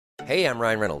Hey, I'm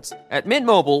Ryan Reynolds. At Mint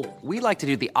Mobile, we like to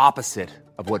do the opposite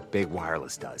of what Big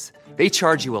Wireless does. They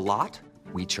charge you a lot,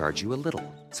 we charge you a little.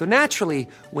 So naturally,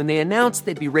 when they announced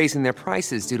they'd be raising their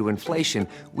prices due to inflation,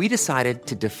 we decided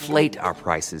to deflate our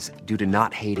prices due to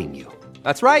not hating you.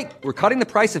 That's right. We're cutting the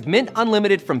price of Mint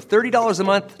Unlimited from $30 a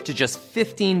month to just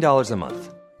 $15 a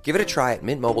month. Give it a try at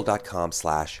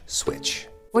mintmobile.com/switch.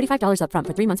 $45 up front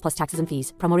for 3 months plus taxes and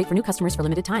fees. Promo rate for new customers for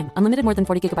limited time. Unlimited more than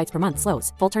 40 gigabytes per month.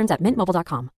 Slows full terms at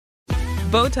mintmobile.com.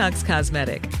 Botox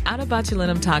Cosmetic, out of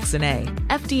botulinum toxin A,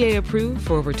 FDA approved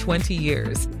for over 20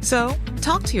 years. So,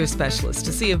 talk to your specialist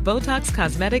to see if Botox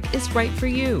Cosmetic is right for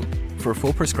you. For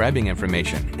full prescribing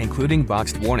information, including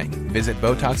boxed warning, visit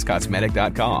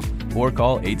BotoxCosmetic.com or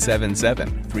call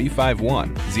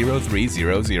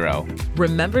 877-351-0300.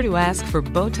 Remember to ask for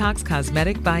Botox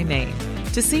Cosmetic by name.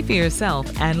 To see for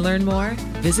yourself and learn more,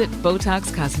 visit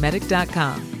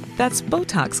BotoxCosmetic.com. That's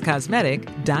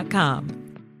BotoxCosmetic.com.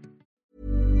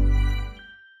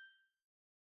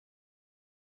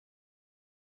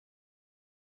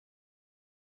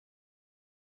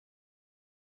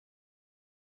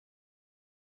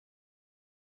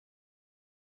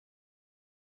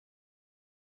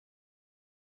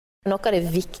 Noe av det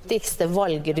viktigste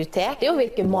valget du tar, det jo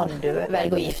hvilken mann du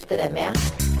velger å gifte deg med.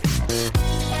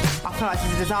 I feel like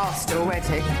it's a disaster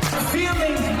already.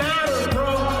 Feelings matter,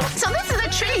 bro. So this is a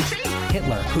treat.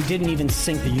 Hitler, who didn't even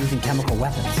think of using chemical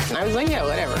weapons. I was like, yeah,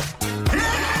 whatever.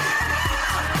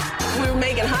 We were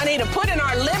making honey to put in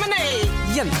our lemonade.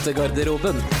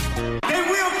 Jentegarderoben. They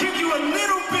will give you a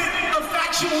little bit of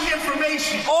factual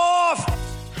information. Off!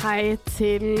 Hei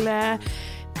til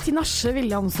Tinashe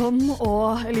Williamson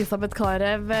og Elisabeth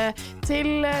Karev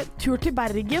til tur til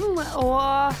Bergen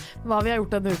og hva vi har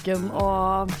gjort denne uken,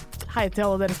 og hei til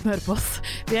alle dere som hører på oss.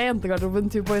 Vi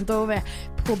Jentegarderoben 2.0,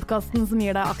 podcasten som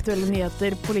gir deg aktuelle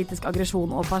nyheter, politisk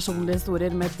aggresjon og personlige historier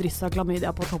med et dryss av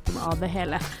klamydia på toppen av det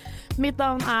hele. Mitt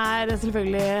navn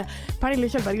selvfølgelig Pernille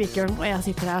Kjølberg-Vikørn, og jeg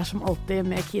sitter her som alltid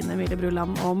med Kine Emilie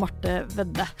Bruland og Marte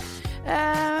Vedde.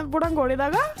 Hvordan går det i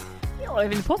dag da? Ja,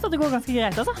 jeg vil påstå at det går ganske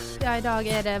greit, altså. Ja, i dag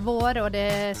det vår, og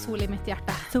det sol i mitt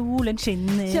hjerte. Solen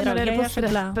skinner. Kjenner dere på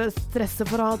stresset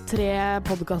for å ha 3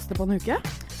 podcaster på en uke?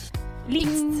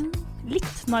 Litt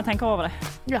når jeg tenker over det.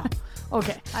 Ja, ok.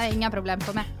 Det ingen problem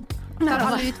for meg. Tar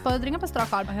alle utfordringer på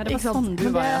strak arm. Ja, det var sånn du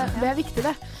var, ja. Det viktig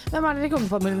det. Hvem dere i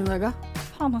kongefamilien i dag da?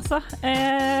 Faen altså.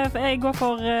 Jeg går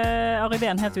for Ari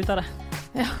Behn helt ut av det.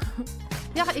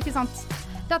 Ja, ikke sant.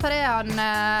 Da tar jeg han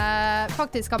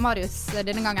faktisk av Marius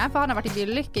denne gangen, for han har vært i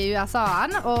bilulykke i USA,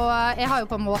 og jeg har jo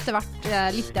på en måte vært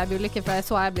litt i bilulykke, for jeg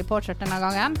så jeg bli påkjørt denne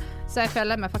gangen, så jeg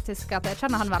føler meg faktisk at jeg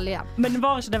kjenner han veldig igjen. Men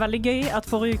var ikke det veldig gøy at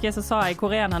forrige uke så sa jeg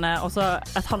koreanerne, og så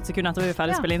et halvt sekund etter vi var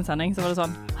ferdig spille innsending, så var det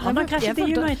sånn, han har krasjet i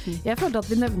Uniten. Jeg følte at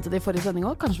vi nevnte det i forrige sending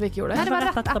også, kanskje vi ikke gjorde det? Nei, det var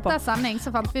rett etter sending, så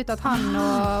fant vi ut at han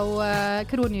og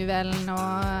kronjuvelen og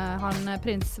han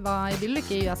prins var i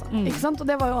bilulykke i USA. Ikke sant? Og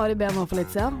det var jo Ari Behn nå for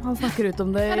litt siden. Han snakker ut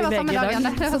om det i VG i dag,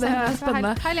 så det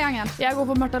spennende. Hele gjengen. Jeg går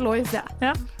for Märtha Lois, ja.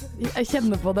 Jeg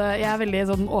kjenner på det, jeg veldig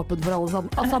sånn åpen for alle sånn,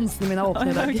 sansene mine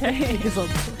åpne i dag. Ikke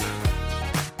sånn.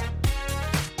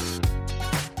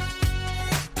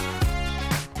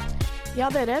 Ja,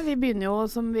 dere, vi begynner jo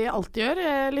som vi alltid gjør,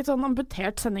 litt sånn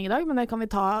amputert sending i dag, men det kan vi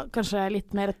ta kanskje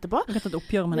litt mer etterpå. Vi kan ta et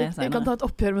oppgjør med det senere. Vi kan ta et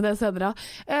oppgjør med det senere, ja.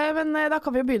 Men da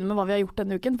kan vi jo begynne med hva vi har gjort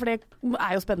denne uken, for det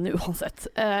jo spennende uansett.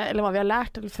 Eller hva vi har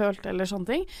lært eller følt eller sånne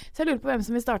ting. Så jeg lurer på hvem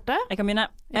som vil starte. Jeg kan begynne,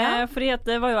 fordi at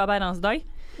det var jo arbeidernes dag.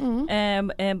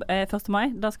 1. mai,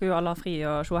 da skal jo alle ha fri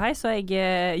og se hei, så jeg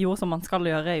gjorde som man skal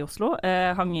gjøre i Oslo,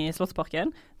 hang i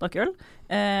Slottsparken, drakk øl,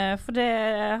 for det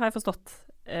har jeg forstått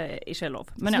ikke lov.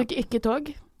 Men, så du ikke tog?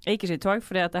 Jeg gikk ikke i tog,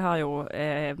 fordi at jeg har jo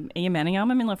ingen meninger,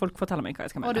 med mindre folk forteller meg hva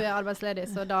jeg skal mene. Og du arbeidsledig,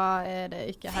 så da det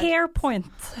ikke helt...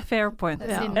 Fair point.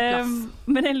 Ja.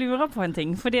 Men jeg lurer på en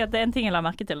ting, fordi at det en ting jeg la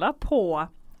merke til da,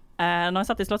 når jeg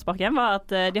satt i Slottsparken, var at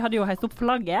de hadde jo heist opp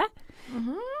flagget,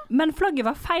 men flagget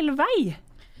var feil vei.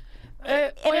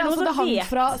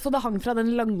 Så det hang fra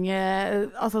den lange,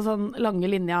 altså sånn lange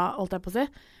linja, holdt jeg på å si?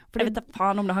 Fordi, jeg vet ikke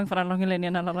faen om det hang fra den lange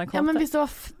linjen eller den korte. Ja, men hvis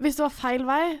det var feil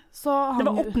vei, så hang det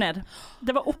var opp ned.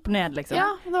 Det var opp ned, liksom. Ja,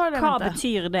 det var det. Hva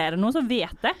betyr det? Er det noen som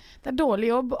vet det? Det dårlig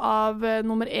jobb av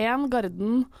nummer 1,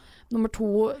 Garden, nummer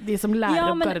 2, de som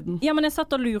lærer opp Garden. Ja, men jeg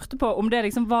satt og lurte på om det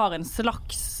liksom var en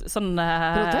slags sånn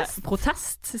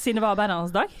protest siden det var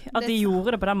arbeidernes dag. At de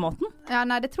gjorde det på den måten. Ja,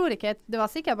 nei, det tror jeg ikke. Det var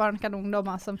sikkert bare noen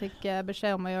ungdommer som fikk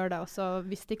beskjed om å gjøre det, og så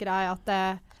visste ikke de at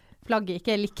flagget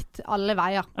ikke er likt alle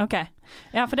veier. Ok.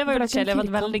 Ja, for det var jo litt kjedelig. Det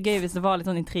hadde vært veldig gøy hvis det var litt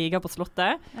sånn intriger på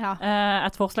slottet. Ja.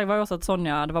 Et forslag var jo også at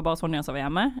det var bare Sonja som var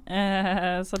hjemme.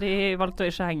 Så de valgte å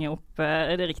ikke henge opp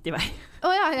det riktige vei.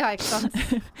 Ja, ikke sant.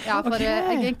 Ja, for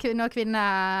jeg kunne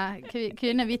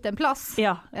kvinne vite en plass.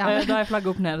 Ja, da er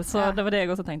flagget opp ned, så det var det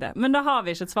jeg også tenkte. Men da har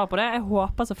vi ikke et svar på det. Jeg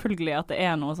håper selvfølgelig at det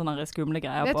er noen sånne skumle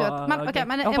greier på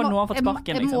noen har fått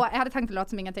sparken, liksom. Jeg hadde tenkt å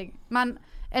late som ingenting, men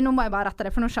nå må jeg bare rette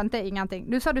det, for nå skjønte jeg ingenting.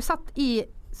 Du sa du satt i...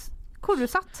 Hvor du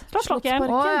satt? Slottsparken.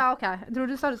 Ja, ok. Jeg tror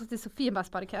du sa du satt i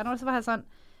Sofienbergsparken, og så var jeg sånn,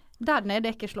 der nede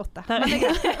er ikke slottet.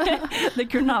 Det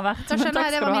kunne ha vært. Så skjønner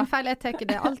jeg, det var min feil, jeg tar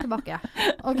det alt tilbake.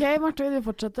 Ok, Marte, vil du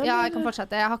fortsette? Ja, jeg kan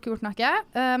fortsette. Jeg har ikke gjort noe,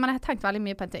 men jeg har tenkt veldig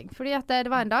mye på en ting. Fordi at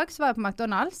det var en dag, så var jeg på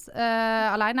Mcdonalds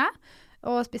alene,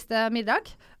 og spiste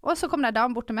middag. Og så kom det en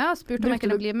dame bort til meg og spurte om jeg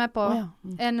kunne bli med på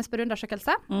en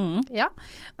spørreundersøkelse. Ja.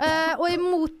 Og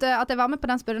imot at jeg var med på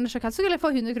den spørreundersøkelsen, så skulle jeg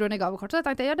få 100 kroner i gavekort. Så jeg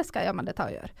tenkte, ja, det skal jeg, men det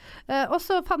tar jeg gjøre. Og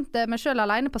så fant jeg meg selv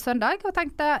alene på søndag, og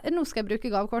tenkte, nå skal jeg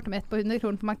bruke gavekortet mitt på 100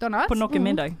 kroner på McDonalds. På noen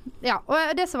middag. Ja,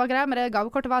 og det som var greia med det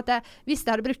gavekortet var at hvis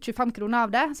jeg hadde brukt 25 kroner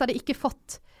av det, så hadde jeg ikke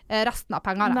fått resten av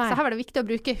pengene. Så her var det viktig å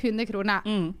bruke 100 kroner,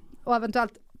 og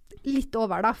eventuelt litt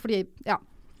over da, fordi, ja,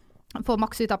 få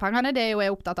maks ut av pengene, det er jo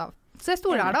jeg opptatt av. Så jeg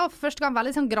stod der da, og for første gang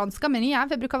veldig sånn gransket menyen,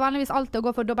 for jeg bruker vanligvis alltid å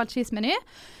gå for dobbelt cheese-meny,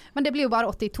 men det blir jo bare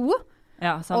 82.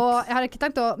 Ja, sant. Og jeg hadde ikke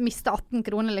tenkt å miste 18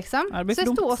 kroner, liksom. Så jeg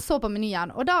stod og så på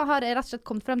menyen, og da har jeg rett og slett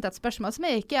kommet frem til et spørsmål som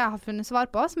jeg ikke har funnet svar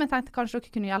på, som jeg tenkte kanskje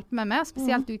dere kunne hjelpe meg med,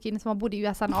 spesielt du, Kine, som har bodd i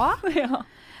USNA.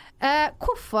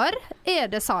 Hvorfor er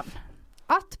det sånn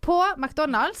at på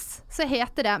McDonalds så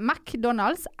heter det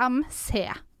McDonalds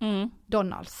MC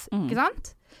Donalds, ikke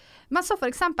sant? Men så for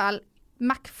eksempel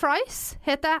McFries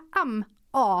heter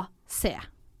MAC.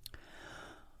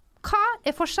 Hva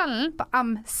er forskjellen på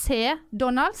MC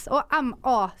Donalds og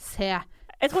MAC Fries?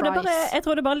 Jeg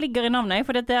tror det bare ligger i navnet,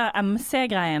 for det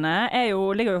MC-greiene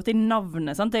ligger jo ofte i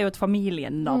navnet, sant? Det er jo et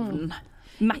familienavn.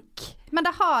 Mac. Men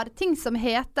det har ting som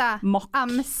heter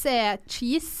MC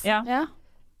Cheese. Ja.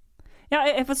 Ja,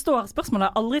 jeg forstår spørsmålet,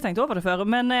 jeg har aldri tenkt over det før,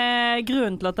 men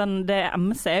grunnen til at det er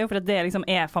MC er jo fordi det liksom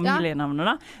er familienavnet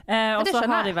da. Og så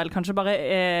har de vel kanskje bare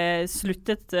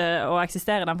sluttet å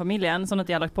eksistere den familien, sånn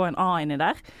at de har lagt på en A inni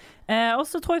der. Og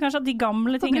så tror jeg kanskje at de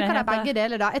gamle tingene heter... Bruker begge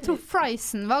deler da? Jeg tror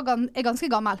friesen er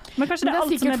ganske gammel. Men kanskje det er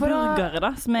alt som er burgere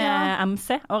da, som er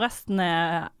MC, og resten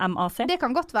er MAC? Det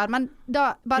kan godt være, men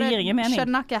da bare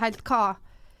skjønner jeg ikke helt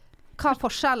hva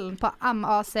forskjellen på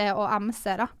MAC og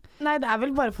MC da. Nei, det er vel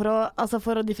bare for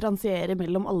å differensiere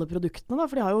mellom alle produktene da,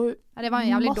 for de har jo det var en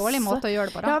jævlig dårlig måte å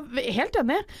gjøre det på da. Ja, helt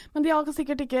enig, men de har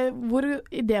sikkert ikke hvor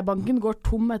idébanken går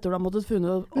tom etter du har måttet funnet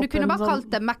opp. Men du kunne bare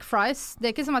kalt det McFries, det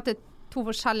er ikke som at det er to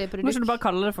forskjellige produkter. Må ikke du bare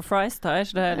kalle det for fries da,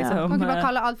 ikke det liksom... Kan ikke bare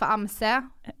kalle alt for MC,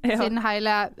 siden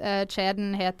hele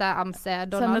kjeden heter MC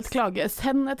Donalds.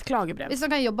 Send et klagebrev. Hvis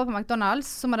man kan jobbe på McDonalds,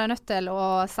 så må de nødt til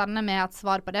å sende med et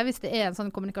svar på det. Hvis det er en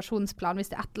sånn kommunikasjonsplan,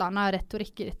 hvis det er et eller annet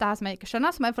retorikk i dette her som jeg ikke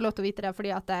skjønner, så må jeg få lov til å vite det,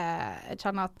 fordi at jeg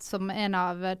kjenner at som en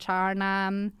av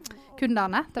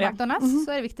kjernekundene til McDonalds,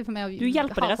 så er det viktig for meg å... Du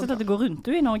hjelper det rett og slett at det går rundt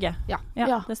du i Norge. Ja,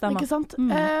 det stemmer. Ikke sant?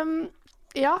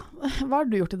 Ja, hva har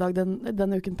du gjort i dag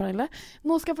denne uken, Pernille?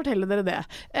 Nå skal jeg fortelle dere det.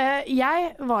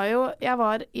 Jeg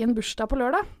var i en bursdag på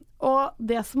lørdag, og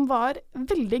det som var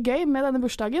veldig gøy med denne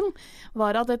bursdagen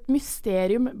var at et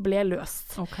mysterium ble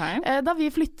løst. Okay. Da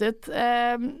vi flyttet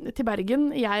til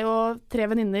Bergen, jeg og 3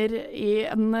 venninner i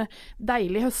en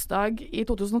deilig høstdag i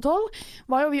 2012,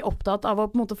 var jo vi opptatt av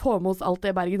å på en måte få med oss alt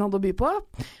det Bergen hadde å by på.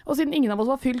 Og siden ingen av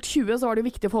oss var fylt 20, så var det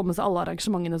jo viktig å få med seg alle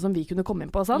arrangementene som vi kunne komme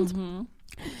inn på, sant?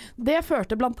 Det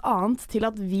førte blant annet til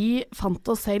at vi fant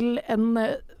oss selv en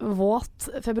våt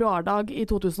februardag i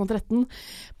 2013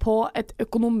 på et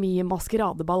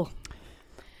økonomimaskeradeball.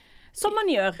 Som man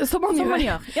gjør.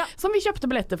 Ja. Som vi kjøpte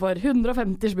billetter for,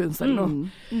 150 spuns eller noe.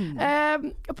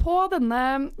 På denne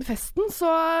festen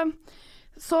så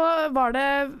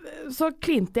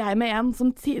klinte jeg med en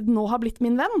som nå har blitt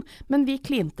min venn, men vi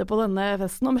klinte på denne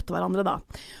festen og møtte hverandre da.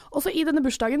 Og så i denne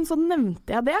bursdagen så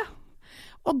nevnte jeg det.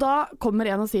 Og da kommer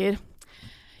en og sier,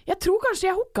 jeg tror kanskje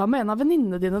jeg hooka med en av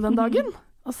venninnene dine den dagen.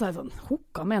 Og så er jeg sånn,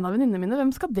 hooka med en av venninnene mine, hvem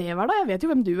skal det være da? Jeg vet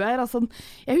jo hvem du er. Altså,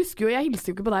 jeg hilser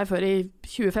jo ikke på deg før i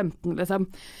 2015, liksom.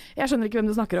 Jeg skjønner ikke hvem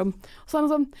du snakker om. Og så er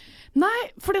han sånn, nei,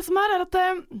 for det som er at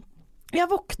jeg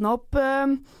våkna opp,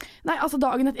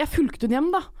 dagen etter, jeg fulgte hun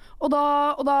hjem da. Og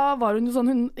da var hun jo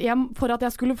sånn, for at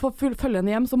jeg skulle følge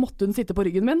henne hjem, så måtte hun sitte på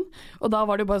ryggen min. Og da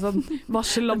var det jo bare sånn,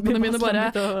 varsellampene mine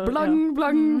bare blang,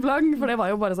 blang, blang, for det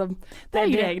var jo bare sånn, det er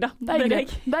greg da. Det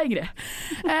er greg.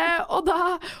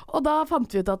 Og da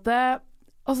fant vi ut at,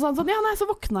 og så sa han sånn, så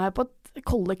våkna jeg på et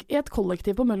et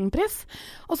kollektiv på Møllenpris,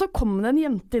 og så kom det en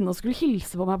jente inn og skulle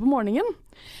hilse på meg på morgenen.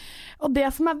 Og det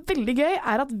som veldig gøy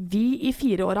er at vi i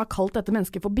 4 år har kalt dette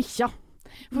mennesket for bikkja.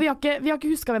 For vi har ikke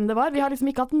husket hvem det var. Vi har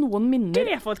liksom ikke hatt noen minner.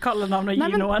 Det er for et kallenavn å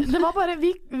gi noen. Det var bare,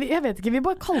 jeg vet ikke, vi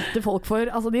bare kalte folk for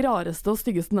de rareste og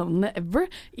styggeste navnene ever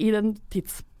i den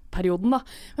tidsperioden da.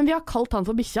 Men vi har kalt han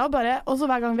for bikkja, og så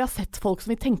hver gang vi har sett folk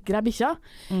som vi tenker bikkja,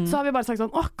 så har vi bare sagt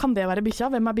sånn, kan det være bikkja?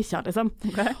 Hvem bikkja, liksom?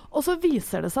 Okay. Og så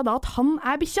viser det seg da at han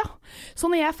bikkja. Så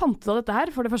når jeg fant ut av dette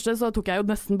her, for det første så tok jeg jo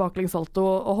nesten baklengssalto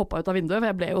og hoppet ut av vinduet, for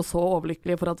jeg ble jo så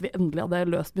overlykkelig for at vi endelig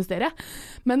hadde løst mysteriet.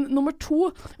 Men nummer 2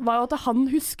 var jo at han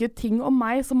husket ting om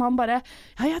meg som han bare,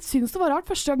 jeg synes det var rart,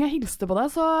 første gang jeg hilste på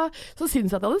deg, så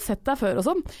synes jeg at jeg hadde sett deg før og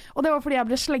sånn. Og det var fordi jeg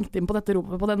ble slengt inn på dette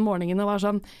rommet på den morgenen og var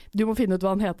sånn, du må finne ut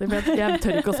hva han heter, for jeg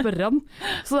tør ikke å spørre han.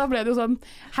 Så da ble det jo sånn,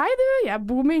 hei du, jeg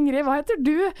bor med Ingrid, hva heter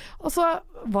du? Og så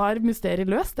var mysteriet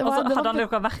løst. Hadde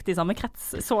dere vært i samme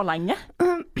krets så lenge?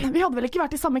 Vi hadde vel ikke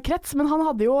vært i samme krets, men han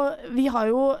hadde jo, vi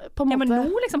har jo på en måte... Ja, men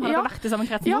nå liksom, har dere vært i samme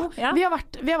krets nå? Ja, vi har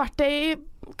vært det i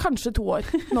kanskje 2 år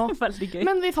nå. Veldig gøy.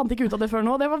 Men vi fant ikke ut av det før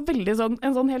nå. Det var veldig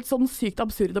en helt sykt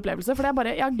absurd opplevelse, for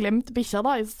jeg har glemt bikkja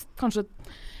da, kanskje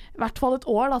i hvert fall et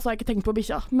år da, så har jeg ikke tenkt på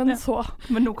bikkja. Men så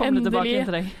men nå kom det tilbake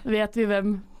til deg. Vet vi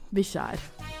hvem bikkja er.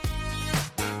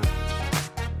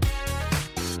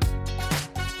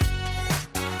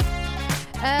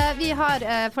 Vi har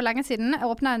for lenge siden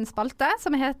åpnet en spalte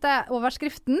som heter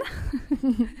Overskriften.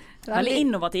 Veldig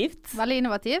innovativt. Veldig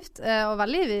innovativt, og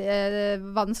veldig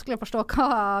vanskelig å forstå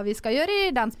hva vi skal gjøre i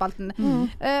den spalten.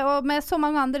 Og med så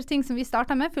mange andre ting som vi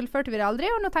startet med, fullførte vi det aldri,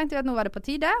 og nå tenkte vi at nå var det på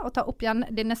tide å ta opp igjen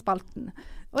denne spalten.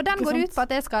 Og den går ut på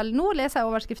at jeg skal nå lese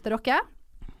overskrifter dere,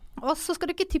 og så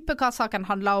skal dere tippe hva saken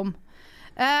handler om.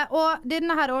 Og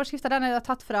denne her overskriften den er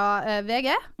tatt fra VG,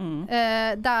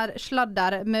 der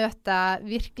sladder møter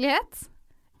virkelighet.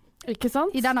 Ikke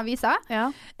sant? I den avisa. Ja.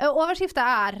 Overskriften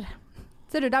er,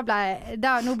 ser du,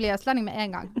 nå blir jeg østlending med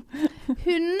en gang.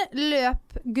 Hun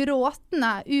løp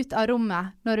gråtende ut av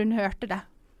rommet når hun hørte det.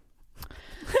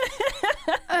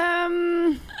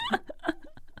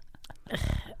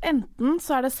 Enten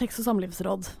så er det sex- og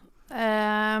samlivsråd.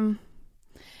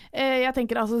 Jeg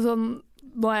tenker altså sånn,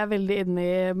 nå er jeg veldig inne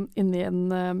i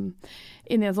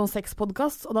en sånn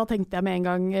sexpodcast, og da tenkte jeg med en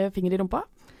gang finger i rumpa.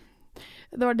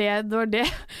 Det var det.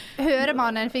 Hører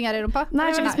man en finger i rumpa? Nei,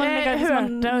 jeg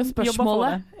hørte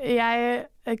spørsmålet.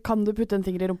 Kan du putte en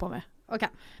finger i rumpa med? Okay.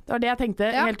 Det var det jeg tenkte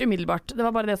helt umiddelbart. Det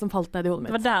var bare det som falt ned i hodet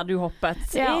mitt. Det var der du hoppet.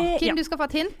 Kim, du skal få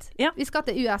et hint. Vi skal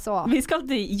til USA. Vi skal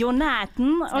til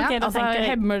Jonaten. Okay, altså,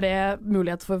 hemmer det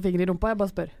mulighet for finger i rumpa? Jeg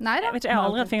bare spør. Nei, jeg har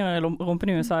aldri hatt finger i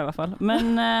rumpen i USA i hvert fall.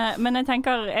 Men jeg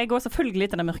tenker, jeg går selvfølgelig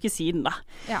til den mørke siden da.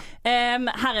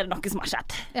 Her er det noe som har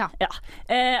skjedd.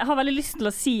 Jeg har veldig lyst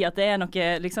til å si at det er noe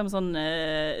liksom sånn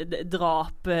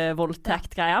drap,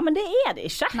 voldtekt greier, men det er det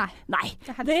ikke. Nei,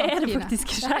 det er det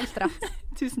faktisk ikke.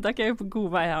 Tusen takk, jeg er på god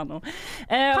vei her nå.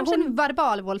 Kanskje en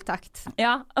verbal voldtekt.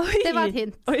 Ja. Det var et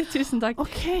hint. Oi, tusen takk.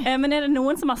 Okay. Men er det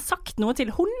noen som har sagt noe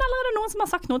til hun, eller er det noen som har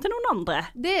sagt noe til noen andre?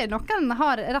 Det er noen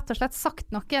har rett og slett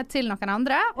sagt noe til noen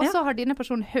andre, og så har dine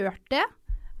person hørt det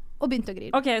og begynt å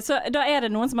grine. Ok, så da er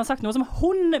det noen som har sagt noe som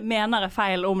hun mener er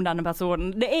feil om denne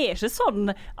personen. Det er ikke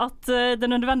sånn at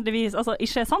det nødvendigvis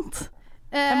ikke er sant.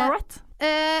 Am I right?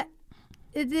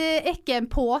 Det er ikke en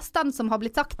påstand som har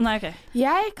blitt sagt. Nei, okay.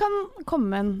 Jeg kan komme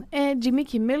med en. Jimmy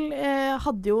Kimmel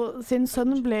hadde jo, sin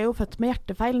sønn ble jo født med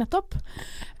hjertefeil nettopp.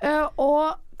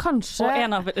 Og kanskje... Og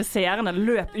en av seerne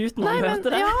løp ut når han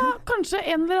hørte det. Ja, kanskje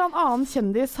en eller annen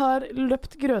kjendis har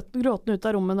løpt gråtende ut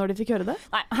av rommet når de fikk høre det.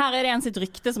 Nei, her er det en sitt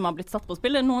rykte som har blitt satt på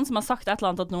spill. Det er noen som har sagt et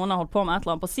eller annet at noen har holdt på med et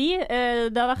eller annet på si.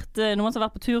 Det har vært noen som har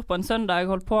vært på tur på en søndag,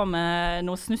 holdt på med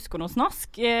noe snusk og noe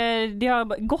snask. De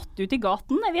har gått ut i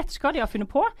gaten. Jeg vet ikke hva de har funnet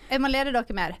på. Jeg må lede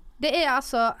dere mer. Det er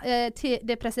altså det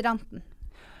er presidenten.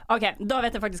 Ok, da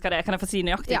vet jeg faktisk hva det er. Kan jeg få si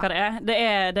nøyaktig hva det er? Det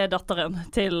er datteren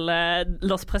til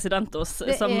Los Presidentos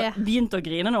som begynte å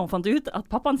grine når hun fant ut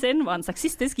at pappaen sin var en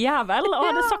sexistisk jævel og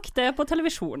hadde sagt det på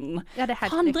televisjonen. Ja, det er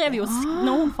helt han drev jo,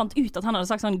 når hun fant ut at han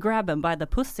hadde sagt sånn grab him by the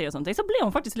pussy og sånt, så ble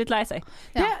hun faktisk litt lei seg.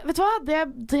 Ja. Vet du hva?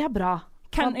 Det er bra.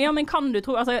 Men kan du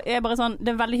tro, altså, jeg er bare sånn,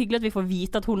 det er veldig hyggelig at vi får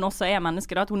vite at hun også er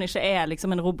menneske, da, at hun ikke er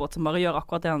liksom en robot som bare gjør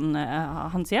akkurat det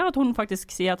han sier, at hun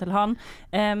faktisk sier til han,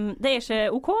 det er ikke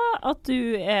ok at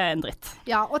du er en dritt.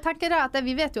 Ja, og tenker jeg at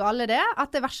vi vet jo alle det,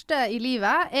 at det verste i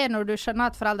livet er når du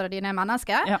skjønner at foreldrene dine er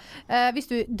mennesker.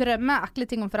 Hvis du drømmer ekle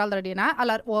ting om foreldrene dine,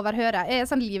 eller overhører, jeg er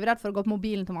sånn livredd for å gå på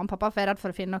mobilen til mamma og pappa, for jeg er redd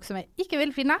for å finne noe som jeg ikke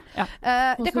vil finne.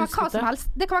 Det kan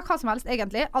være hva som helst,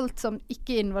 egentlig, alt som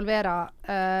ikke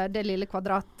involverer det lille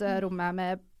kvadratrommet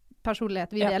med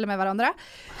personlighet vi deler med hverandre.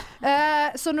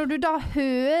 Så når du da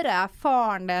hører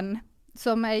faren din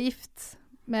som gift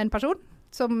med en person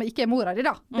som ikke mora di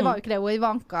da. Det var jo ikke det, og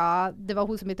Ivanka, det var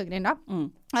hun som begynte å grine da.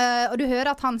 Og du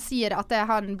hører at han sier at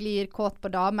han blir kåt på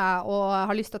dame og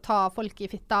har lyst til å ta folk i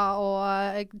fitta og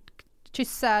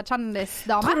kysse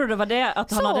kjendisdame. Tror du det var det at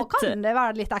han hadde kan det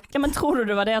være litt ekkelt. Ja, men tror du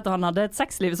det var det at han hadde et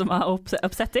sexliv som var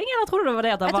oppsetting, eller tror du det var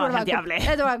det at han var helt jævlig?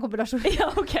 Det var en kombinasjon.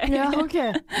 Ja, ok.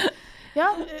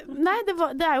 Ja, nei,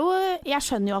 det er jo, jeg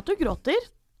skjønner jo at du gråter.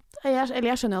 Jeg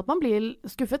skjønner jo at man blir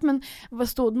skuffet, men hva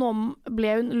stod den om,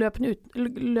 ble hun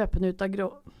løpende ut av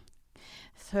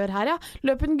Hør her, ja.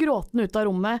 Løp hun gråtende ut av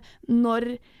rommet når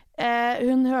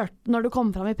det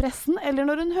kom fram i pressen, eller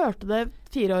når hun hørte det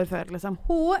 4 år før, liksom?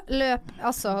 Hun løp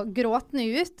altså gråtende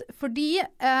ut, fordi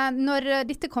når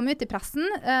dette kom ut i pressen,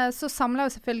 så samlet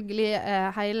jo selvfølgelig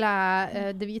hele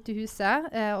Det hvite huset,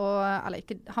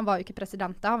 han var jo ikke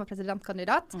president da, han var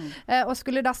presidentkandidat, og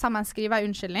skulle da sammen skrive en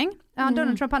unnskyldning.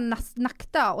 Donald Trump han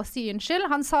nekta å si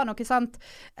unnskyld. Han sa noe sant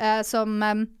som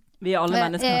vi alle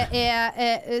mennesker.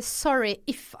 Sorry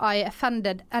if I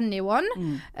offended anyone.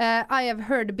 I have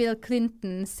heard Bill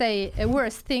Clinton say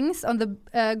worse things on the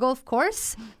golf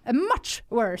course. Much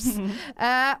worse.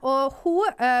 Og hun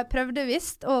prøvde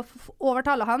visst å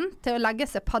overtale han til å legge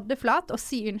seg paddeflat og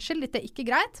si unnskyld, dette ikke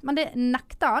greit, men det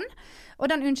nekta han. Og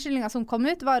den unnskyldningen som kom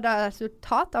ut var da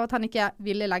resultat av at han ikke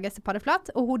ville legge seg paddeflat,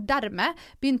 og dermed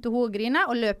begynte hun å grine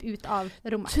og løp ut av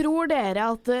rommet. Tror dere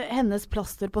at hennes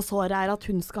plaster på såret at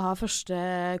hun skal ha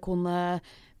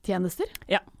førstekonetjenester?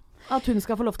 Ja. At hun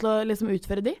skal få lov til å liksom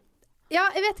utføre de? Ja,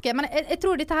 jeg vet ikke, men jeg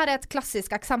tror dette her et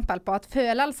klassisk eksempel på at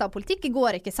følelser og politikk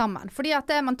går ikke sammen. Fordi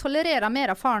at man tolererer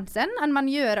mer av faren sin enn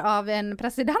man gjør av en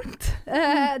president.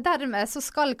 Dermed så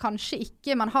skal kanskje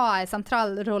ikke man ha en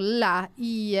sentral rolle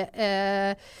i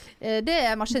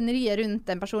det maskineriet rundt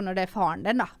en person når det faren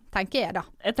din da, tenker jeg da.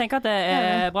 Jeg tenker at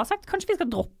det bra sagt. Kanskje vi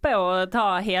skal droppe å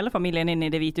ta hele familien inn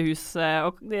i Det hvite hus,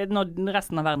 og når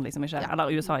resten av verden liksom ikke,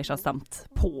 eller USA ikke har stemt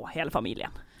på hele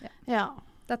familien. Ja.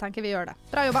 Da tenker vi gjør det.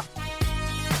 Bra jobba.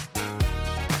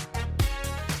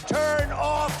 Turn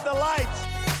off the lights.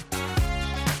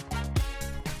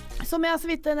 Som jeg så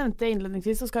vidt nevnte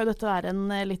innledningsvis, så skal jo dette være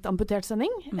en litt amputert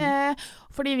sending.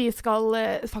 Fordi vi skal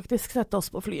faktisk sette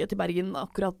oss på flyet til Bergen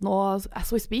akkurat nå,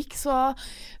 as we speak.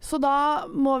 Så da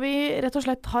må vi rett og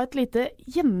slett ha et lite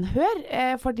gjenhør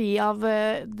for de av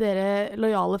dere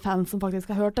lojale fans som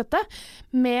faktisk har hørt dette,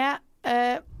 med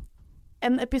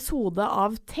en episode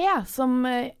av T som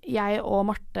jeg og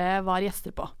Marte var gjester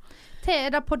på. T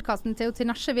da podcasten til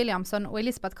Tinashe Williamson og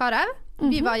Elisabeth Karev.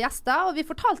 Vi var gjester, og vi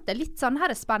fortalte litt sånn her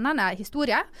spennende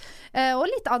historie, og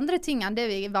litt andre ting enn det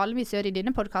vi vanligvis gjør i denne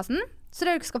podcasten. Så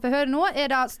det dere skal få høre nå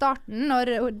da starten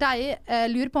når de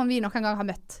lurer på om vi noen gang har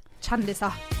møtt kjendiser.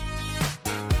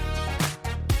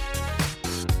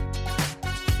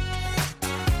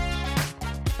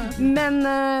 Men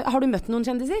har du møtt noen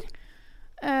kjendiser?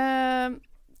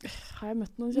 Har jeg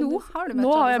møtt noen kjendiser? Nå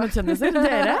har jeg møtt kjendiser.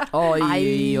 Dere? Oi.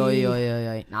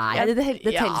 Nei, det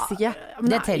telles ikke.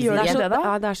 Det telles ikke. Det da?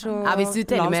 Ja, det så hvis du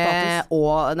teller med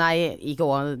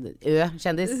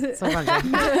Ø-kjendis, så kanskje.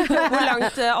 Hvor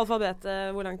langt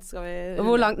alfabetet, hvor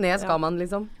langt ned skal man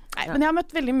liksom? Nei, men jeg har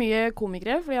møtt veldig mye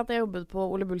komikere, fordi at jeg jobbet på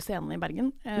Ole Bull scene i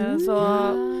Bergen. Så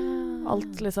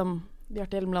alt liksom,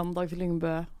 Bjarte Hjelmeland, Dagfinn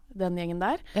Lyngbø, den gjengen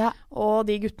der. Og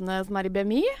de guttene som i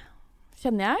BMI,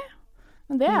 kjenner jeg.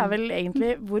 Men det vel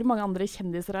egentlig hvor mange andre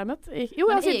kjendiser har jeg møtt. Jo,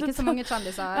 jeg har ikke så mange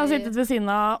kjendiser. Jeg har sittet ved siden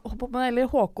av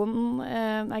Håkon,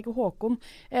 nei ikke Håkon,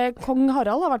 Kong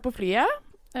Harald har vært på flyet,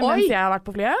 mens jeg har vært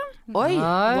på flyet. Oi!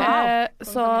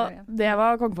 Så det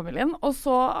var kongefamilien. Og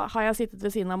så har jeg sittet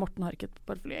ved siden av Morten Harket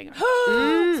på et fly en gang.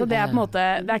 Så det på en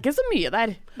måte, det ikke så mye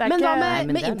der. Men hva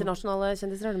med internasjonale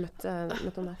kjendiser? Har du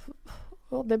møtt om der?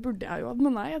 Det burde jeg jo,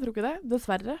 men nei, jeg tror ikke det.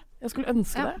 Dessverre. Jeg skulle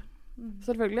ønske det.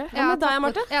 Selvfølgelig. Jeg har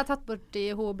tatt bort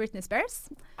i Britney Spears.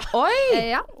 Oi!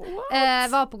 Det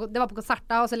var på konsert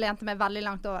da, og så lente meg veldig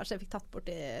langt over, så jeg fikk tatt bort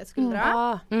i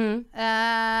skuldra.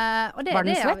 Var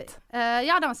den svett?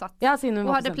 Ja, den var svett. Ja, hun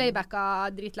hadde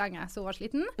playbacka dritlenge, så hun var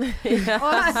sliten. Det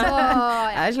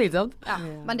slitsomt. Ja,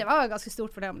 men det var jo ganske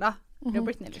stort for dem da. Det var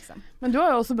Britney liksom. Men du har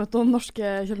jo også møtt noen norske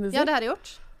kjendiser. Ja, det har jeg gjort.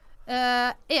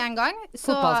 En gang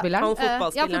så Fotballspilleren?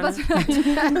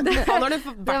 Han har du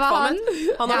hvert fall med.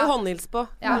 Han har du håndhils på.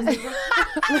 Ja.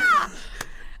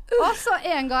 Og så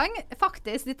en gang,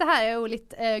 faktisk, dette her er jo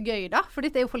litt gøy da, for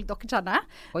dette er jo folk dere kjenner.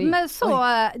 Men så,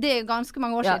 det er ganske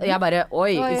mange år siden. Jeg bare,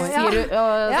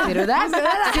 sier du det?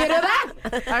 Sier du det?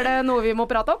 Er det noe vi må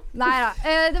prate om? Neida,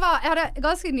 jeg hadde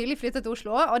ganske nylig flyttet til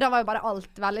Oslo, og da var jo bare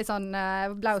alt veldig sånn,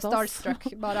 ble jo starstruck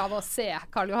bare av å se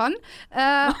Karl Johan.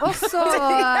 Og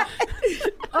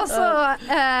så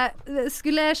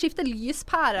skulle jeg skifte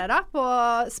lyspære da, på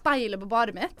speilet på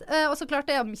badet mitt, og så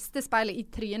klarte jeg å miste speilet i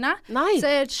trynet. Så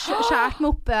jeg skjærte meg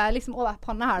opp liksom over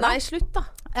panna her da. Nei, slutt da.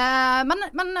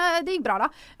 Men det gikk bra da.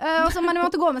 Men jeg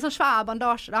måtte gå med sånn svær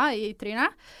bandasje da i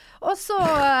trynet. Og så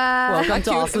Welcome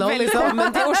to Oslo, liksom. Men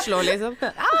til Oslo, liksom.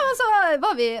 Ja, og så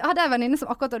hadde jeg en venninne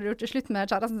som akkurat hadde gjort det slutt med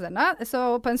kjæresten sin. Så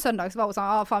på en søndag så var hun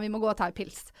sånn, faen, vi må gå og ta en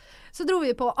pils. Så dro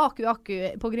vi på Aku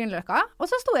på Grünerløkka, og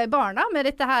så sto jeg i baren da, med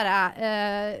dette her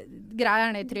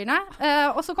greierne i trynet.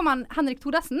 Og så kom Henrik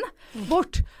Thodesen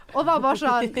bort, og var bare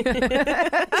sånn jeg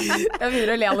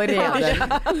begynner å le allerede.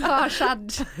 Hva har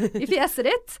skjedd i fjeset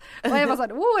ditt? Og jeg var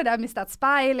sånn, det har mistet et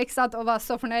speil, ikke sant? Og var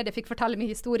så fornøyd, jeg fikk fortelle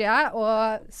min historie,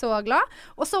 og så glad.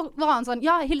 Og så var han sånn,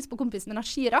 jeg hilste på kompisen min av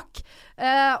Chirac.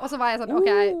 Og så var jeg sånn,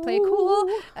 ok, play cool.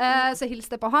 Så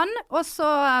hilste jeg på han, og så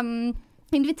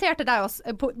inviterte de oss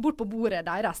bort på bordet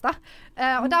deres da.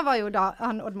 Og der var jo da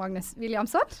han Odd Magnus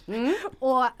Williamson.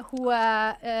 Og hun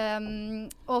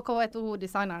og hva heter hun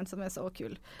designeren som er så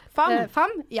kul? Fam,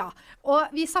 ja.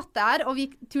 Og vi satt der, og vi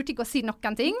turte ikke å si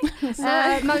noen ting.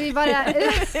 Men vi bare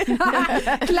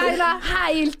kleina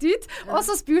helt ut. Og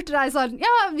så spurte de sånn,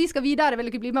 ja, vi skal videre, vil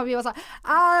du ikke bli med? Og vi var sånn,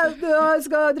 jeg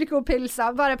skal drikke opp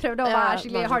pilsa. Bare prøvde å være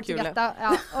skikkelig hard to get.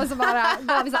 Ja. Og så bare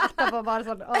var vi så etterpå bare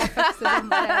sånn, fuck, så dum.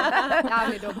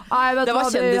 Det var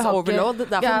kjendis-overload.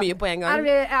 Det er for mye på en gang.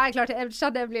 Jeg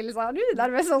skjønner jeg blir litt sånn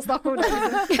nervøs å snakke om det.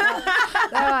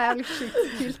 Det var jævlig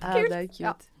kult. Det er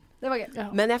kult. Det var gøy.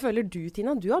 Men jeg føler du,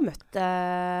 Tina, du har møtt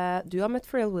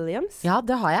Pharrell Williams. Ja,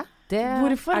 det har jeg.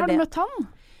 Hvorfor har du møtt han?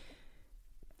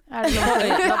 Det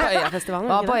var på Øyafestivalen.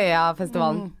 Var på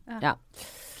Øyafestivalen, ja.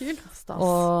 Kult.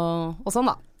 Og sånn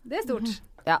da. Det er stort.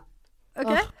 Ja.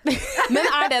 Okay. Men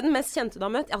er det den mest kjente du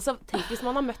har møtt? Altså, tenk hvis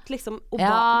man har møtt liksom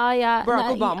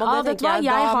Barack Obama, det tenker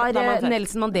jeg.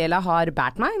 Nelson Mandela har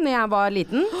bært meg når jeg var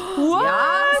liten.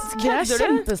 What? Det er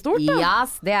kjempestort da.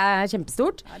 Yes, det er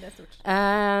kjempestort. Ja, det er stort.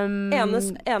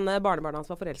 Ene barnebarnet hans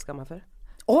var forelsket meg før.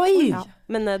 Oi! Ja.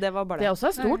 Men det var bare det. Det er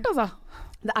også stort, altså.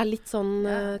 Det er litt sånn,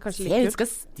 kanskje litt kult. kult. Skal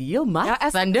steal meg.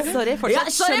 Sorry,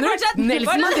 fortsett. Fortsett.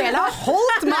 Nelson Mandela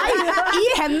holdt meg i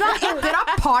hendene etter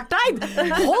apartheid.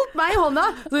 Holdt meg i hånda.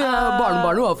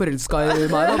 Barnebarnet var forelsket i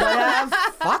meg. Og bare,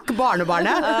 fuck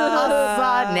barnebarnet.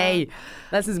 Altså, nei.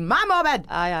 This is my moment.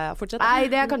 Ja, fortsett. Nei,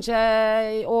 det er kanskje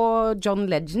og John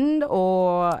Legend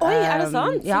og Oi, er det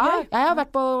sant? Ja, jeg har vært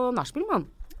på nachspiel med han.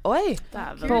 Oi.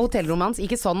 På hotellrommet hans.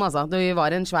 Ikke sånn, altså. Vi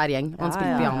var en svær gjeng. Og han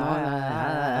spilte piano.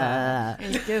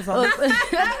 Ikke sånn.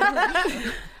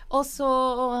 Og så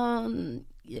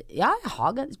ja, jeg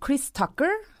har Chris Tucker.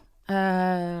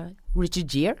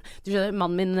 Richard Gere. Du skjønner,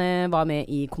 mannen min var med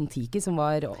i Kon-Tiki, som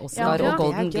var Oscar og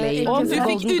Golden Globe. Og du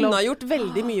fikk unnagjort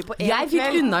veldig mye på en Jeg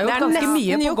fikk unnagjort ganske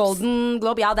mye på Golden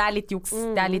Globe. Ja, det er litt juks.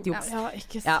 Det er litt juks. Ja,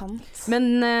 ikke sant. Ja. Men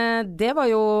det var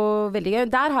jo veldig gøy.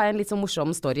 Der har jeg en litt sånn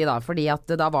morsom story da, fordi at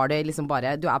da var det liksom bare,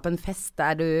 du er på en fest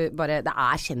der du bare, det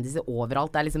er kjendiser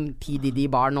overalt. Det er liksom P.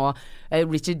 Diddy-barn, og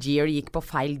Richard Gere gikk på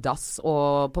feil dass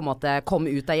og på en måte kom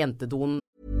ut av jentedoen.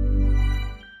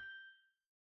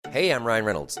 Hey, I'm Ryan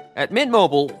Reynolds. At Mint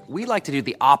Mobile, we like to do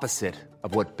the opposite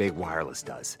of what Big Wireless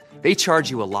does. They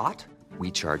charge you a lot, we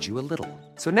charge you a little.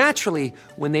 So naturally,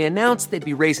 when they announced they'd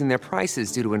be raising their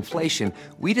prices due to inflation,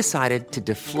 we decided to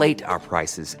deflate our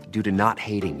prices due to not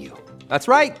hating you. That's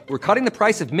right. We're cutting the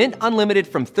price of Mint Unlimited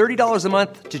from $30 a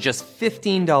month to just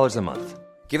 $15 a month.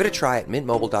 Give it a try at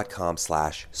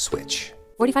mintmobile.com/switch.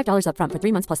 $45 up front for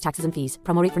 3 months plus taxes and fees.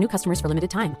 Promo rate for new customers for limited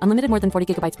time. Unlimited more than 40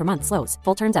 gigabytes per month. Slows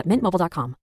full terms at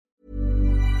mintmobile.com.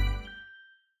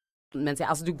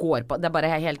 Mens du går på, det er bare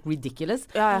helt ridiculous.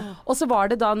 Og så var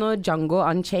det da når Django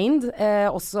Unchained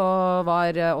også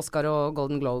var Oscar og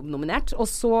Golden Globe nominert, og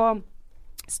så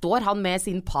står han med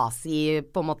sin pasi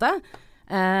på en måte,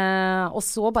 og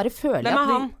så bare føler jeg at Hvem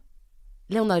er han?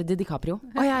 Leonardo DiCaprio.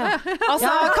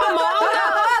 Altså, come on!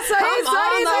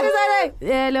 Sorry.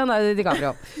 Leonardo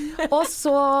DiCaprio. Og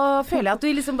så føler jeg at du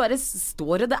liksom bare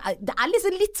står, og det er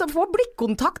liksom litt sånn, får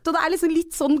blikkontakt, og det er liksom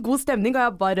litt sånn god stemning, og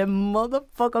jeg bare,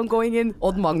 motherfuck, I'm going in.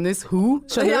 Odd Magnus, who?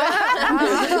 Skjønner du?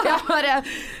 Jeg bare,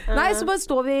 nei, så bare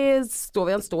står vi,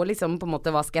 han står liksom på en måte,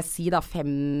 hva skal jeg si da,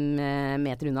 5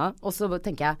 meter unna, og så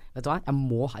tenker jeg, vet du hva, jeg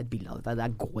må ha et bilde av dette,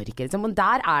 det går ikke liksom, men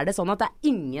der er det sånn at det er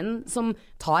ingen som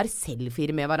tar selfie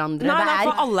med hverandre. Nei,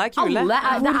 for alle er kule. Det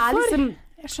er liksom,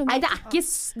 Nei, det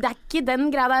er ikke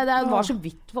den greia der. Det var så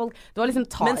vidt folk. Det var liksom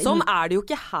men sånn er det jo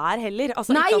ikke her heller.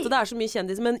 Altså, ikke at det er så mye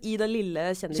kjendis, men i den lille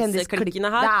kjendisklikkene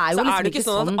her, så er det ikke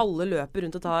sånn at alle løper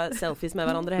rundt og tar selfies med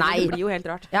hverandre heller. Nei. Det blir jo helt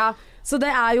rart. Ja, så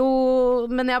det er jo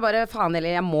men jeg bare, faen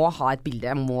heller, jeg må ha et bilde.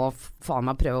 Jeg må faen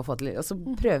meg prøve å få til. Og så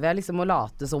prøver jeg liksom å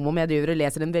late som om jeg driver og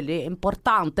leser en veldig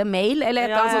importante mail eller et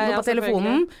eller annet sånt på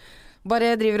telefonen.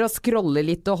 Bare driver og scroller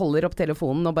litt og holder opp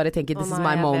telefonen og bare tenker this is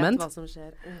my moment. Jeg vet hva som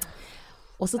skjer.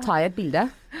 Og så tar jeg et bilde.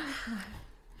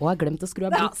 Og jeg har glemt å skru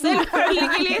av blitsen.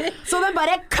 Selvfølgelig. Så den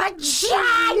bare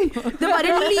ka-tjang! Det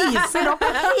bare lyser opp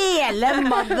hele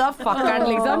motherfuckeren,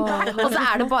 liksom. Og så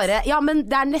er det bare ja, men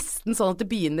det er nesten sånn at det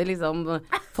begynner liksom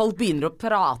folk begynner å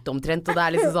prate omtrent, og det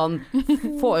er liksom sånn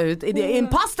få ut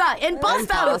Impasta! Ja,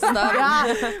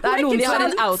 det er noen vi har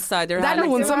en outsider her. Det er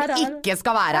noen som ikke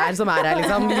skal være her, som er her,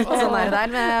 liksom. Litt sånn er det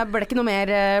der. Men det ble ikke noe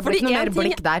mer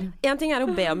blikk der. En ting er å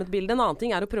be om et bilde, en annen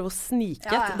ting er å prøve å snike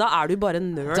et. Da er du bare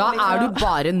nerd. Da er du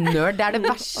bare nerd, det er det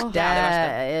verste.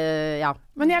 Ja.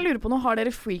 Men jeg lurer på noe, har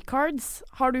dere free cards?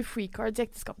 Har du free cards i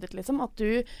ekteskapet ditt, liksom? At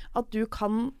du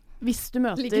kan, hvis du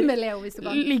møter ligge med Leo, hvis du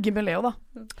kan. Ligge med Leo, da.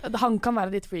 Han kan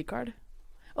være ditt free card.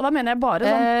 Og da mener jeg bare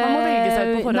sånn, man må velge seg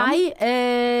ut på forhånd.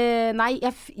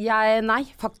 Nei,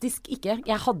 faktisk ikke.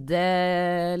 Jeg hadde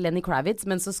Lenny Kravitz,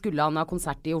 men så skulle han ha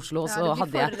konsert i Oslo, og så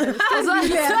hadde jeg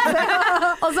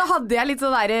og så hadde jeg litt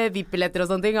sånn der VIP-billetter og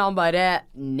sånne ting, og han bare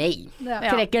nei.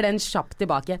 Trekker den kjapt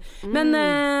tilbake. Men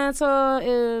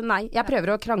nei, jeg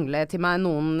prøver å krangle til meg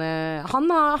noen han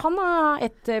har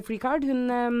et free card, hun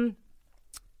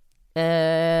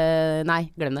nei,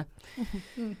 glem det.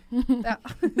 Ja.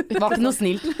 Det var ikke noe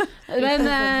snilt. Men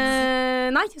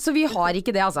nei, så vi har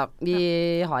ikke det, altså.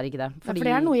 Vi har ikke det. For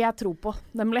det er noe jeg tror på,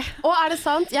 nemlig. Å, er det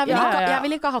sant? Jeg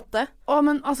vil ikke ha hatt det. Å,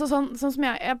 men altså sånn som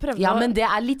jeg prøvde ja, men det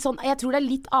er litt sånn, jeg tror det er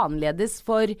litt annerledes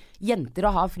for jenter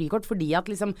å ha frikort, fordi at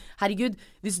liksom, herregud,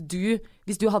 hvis du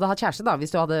hadde hatt kjæreste da,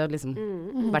 hvis du hadde liksom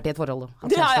vært i et forhold og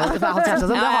hatt kjæreste,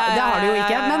 det har du jo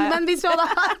ikke, men hvis du hadde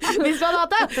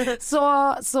hatt det,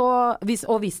 og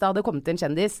hvis det hadde kommet en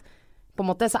kjendis, på en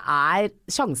måte, så er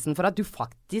sjansen for at du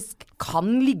faktisk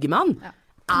kan ligge med han,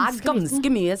 er ganske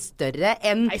mye større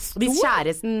enn hvis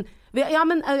kjæresten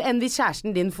enn hvis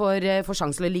kjæresten din får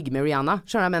sjanse til å ligge med Rihanna.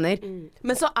 Skjønner du hva jeg mener?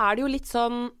 Men så er det jo litt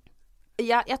sånn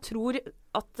jeg tror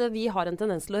at vi har en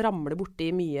tendens til å ramle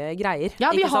borti mye greier.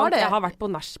 Ja, vi har det. Jeg har vært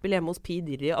på nachspiel hjemme hos P.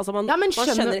 Diddy. Altså man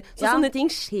skjønner. Så sånne ting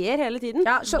skjer hele tiden.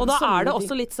 Ja, og da er det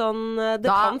også litt sånn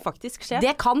kan faktisk skje.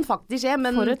 Det kan faktisk skje,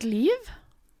 men for et liv.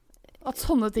 At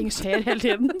sånne ting skjer hele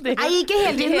tiden. Nei, ikke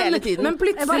hele tiden. Men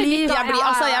plutselig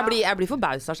jeg blir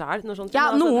forbausa selv.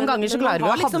 Ja, noen ganger så klarer du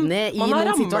å havne i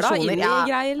noen situasjoner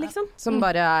greier, liksom. Som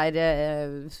bare er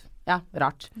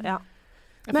rart. Ja.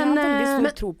 Men jeg har veldig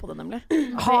stor tro på det, nemlig.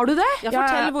 Har du det? Ja,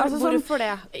 fortell hvorfor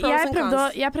det.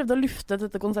 Jeg prøvde å lufte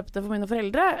dette konseptet for mine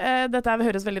foreldre. Dette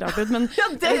høres veldig rart ut, men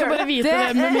jeg skal bare vite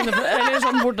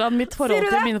hvordan mitt forhold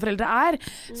til mine foreldre er.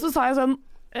 Så sa jeg sånn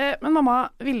men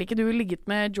mamma, ville ikke du ligget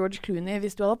med George Clooney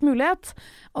hvis du hadde hatt mulighet?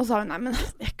 Og så sa hun, nei, men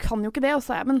jeg kan jo ikke det. Og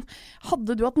så sa jeg, men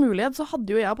hadde du hatt mulighet, så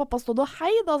hadde jo jeg og pappa stått og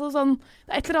heid. Altså sånn,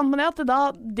 det er et eller annet med det,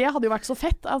 at det hadde jo vært så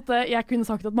fett at jeg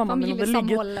kunne sagt at mammaen min hadde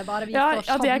ligget.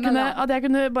 At jeg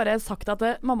kunne bare sagt at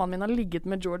mammaen min hadde ligget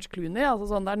med George Clooney,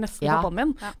 altså sånn, det er nesten pappaen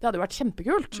min. Det hadde jo vært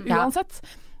kjempekult, uansett.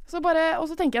 Og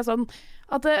så tenker jeg sånn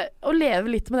at å leve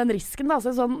litt med den risken da,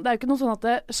 så det er jo ikke noe sånn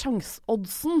at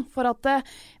sjanseoddsen for at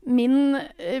min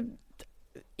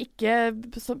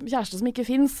kjæreste som ikke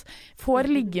finnes får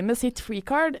ligge med sitt free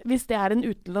card hvis det er en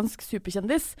utenlandsk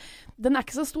superkjendis, den er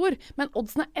ikke så stor, men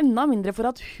oddsen er enda mindre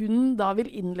for at hun da vil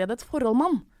innlede et forhold med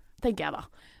han, tenker jeg da.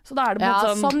 Så da er det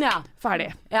bare ferdig.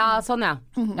 Ja, sånn ja.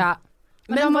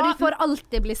 Men da må de for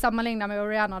alltid bli sammenlignet med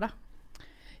Rihanna da.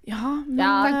 Ja, men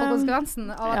tenk på konsekvensen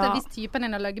av at hvis typen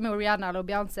din har løgget med Rihanna eller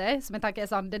Beyoncé, som jeg tenker er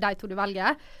sånn, det er de to du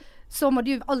velger, så må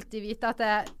du alltid vite at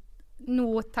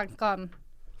nå tenker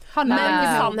han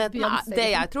det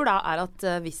jeg tror da er at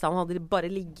hvis han hadde bare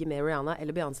ligget med Rihanna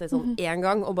eller Beyoncé sånn en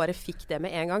gang, og bare fikk det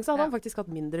med en gang, så hadde han faktisk hatt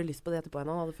mindre lyst på det etterpå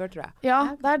enn han hadde før, tror jeg. Ja,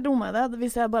 det er dumme det.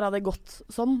 Hvis jeg bare hadde gått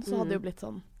sånn, så hadde det jo blitt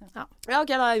sånn. Ja, ok,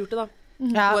 da har jeg gjort det da.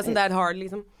 Wasn't that hard,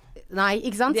 liksom. Nei,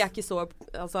 ikke sant? De er ikke så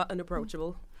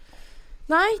unapproachable.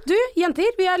 Nei, du, jenter,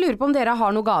 jeg lurer på om dere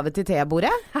har noe gave til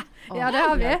tebordet. Ja, det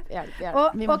har vi.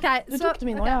 Du tok det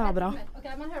min også, ja, bra. Ok,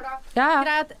 men hør da.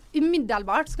 Greit,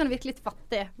 umiddelbart så kan det virke litt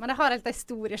fattig, men det har helt en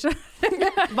historie.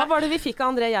 Hva var det vi fikk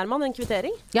av André Gjerman? En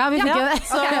kvittering? Ja, vi fikk jo det.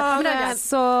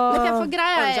 For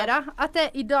greia er da, at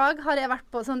i dag har jeg vært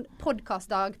på sånn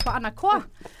podcastdag på NRK.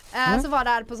 Så var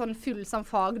det på sånn full sånn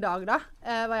fagdag da.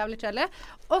 Var jævlig kjedelig.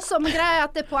 Og så med greia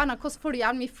at på NRK så får du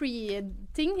jævlig mye free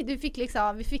ting. Vi fikk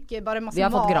bare masse mat. Vi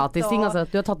har fått gratis ting, altså.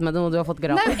 Du har tatt med det noe du har fått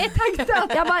gratis. Nei, jeg tenkte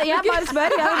at jeg bare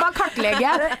spør, jeg vil bare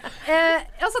kartlegge.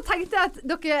 Og så tenkte jeg at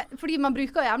dere, fordi man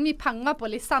bruker jævlig mye penger på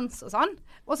lisens og sånn,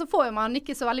 og så får jo man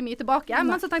ikke så veldig mye tilbake,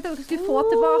 men så tenkte jeg at dere skulle få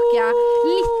tilbake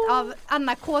litt av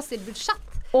NRK sitt budsjett.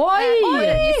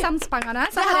 Lisenspengene.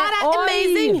 Så det her er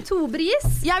amazing! 2 bris.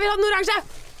 Jeg vil ha den oransje!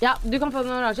 Ja, du kan få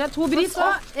den oransje. 2 bris. Og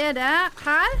så er det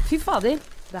her. Fy fader.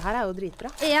 Det her er jo dritbra.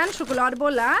 1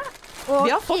 sjokoladebolle og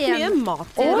vi har fått mye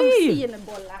mat.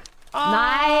 rosinebolle.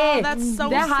 Nei, so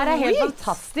det her er helt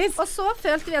fantastisk. Og så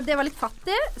følte vi at det var litt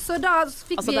fattig, så da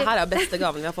fikk vi det her er beste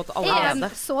gaven vi har fått allerede.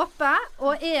 1 såpe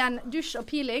og 1 dusj og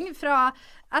peeling fra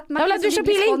et merke som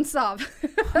vi sponset av.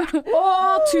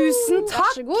 Tusen takk.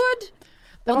 Vær så god.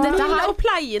 Og dette her og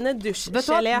pleiende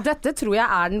dusjgelé. Dette tror jeg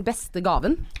er den beste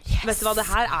gaven. Vet du hva, det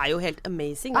her er jo helt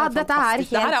amazing. Det her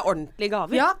er ordentlig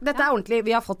gaver. Ja, dette er ordentlig.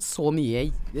 Vi har fått så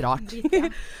mye rart.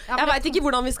 Jeg vet ikke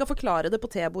hvordan vi skal forklare det på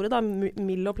tebordet da,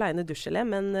 mild og pleiende dusjgelé,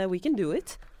 men we can do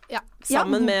it.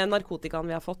 Sammen med narkotikaen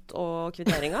vi har fått og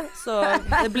kvitteringa. Så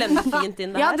det blender fint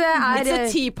inn det her. It's a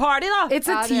tea party da. It's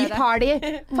a tea party.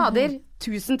 Fader,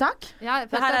 tusen takk.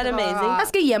 Det her er amazing. Jeg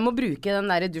skal hjem og bruke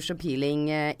den der dusj og peeling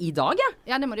i dag,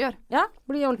 Ja, det må du gjøre. Ja,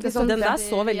 blir ordentlig sånn. Den der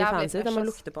så veldig fancy ut. Den må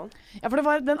lukte på den. Ja,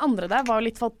 for den andre der var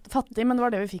litt fattig, men det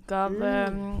var det vi fikk av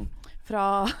fra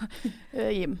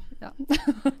Jim.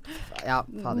 Ja,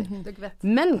 fader.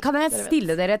 Men kan jeg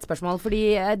stille dere et spørsmål, fordi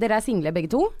dere er single begge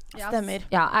to? Stemmer.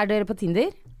 Ja, er dere på Tinder?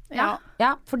 Ja.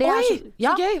 For det er så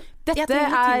gøy. Dette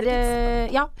er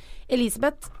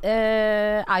Elisabeth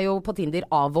er jo på Tinder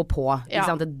av og på. Ikke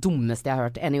sant? Det dummeste jeg har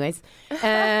hørt. Anyways.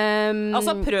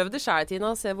 Altså, prøv det selv,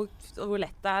 Tina, og se hvor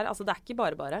lett det er. Altså, det er ikke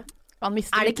bare. Man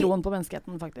mister litt troen på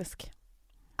menneskeheten, faktisk.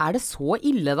 Er det så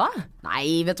ille da?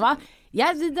 Nei, vet du hva?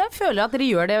 Jeg føler at dere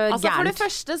gjør det gærent. Altså, for det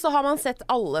første så har man sett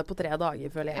alle på 3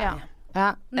 dager, føler jeg.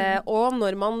 Og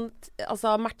når man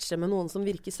matcher med noen som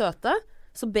virker søte,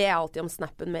 så ber jeg alltid om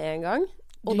snappen med en gang.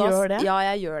 Og du gjør det? Ja,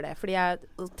 jeg gjør det. Fordi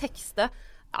tekste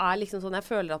er liksom sånn, jeg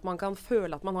føler at man kan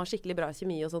føle at man har skikkelig bra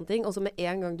kjemi og sånne ting, og så med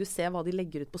en gang du ser hva de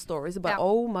legger ut på stories, så bare,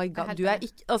 oh my god, du er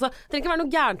ikke, altså, det trenger ikke være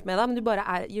noe gærent med deg, men du bare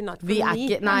er, you're not for me.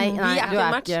 Nei, vi er ikke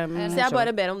en match. Så jeg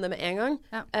bare ber om det med en gang.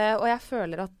 Og jeg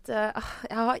føler at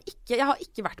jeg har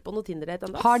ikke vært på noe Tinder-date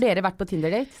enda. Har dere vært på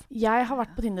Tinder-date? Jeg har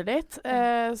vært på Tinder-date,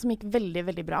 som gikk veldig,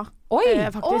 veldig bra. Oi!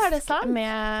 Faktisk, er det sant?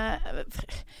 Med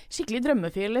skikkelig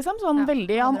drømmefyr, liksom. Sånn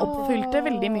veldig, han oppfylte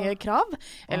veldig mye krav.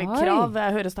 Eller krav,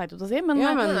 høres teit ut å si, men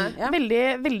veldig,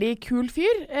 veldig kul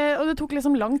fyr, og det tok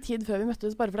liksom lang tid før vi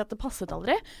møttes bare fordi at det passet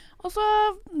aldri, og så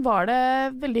var det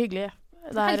veldig hyggelig.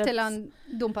 Helt til han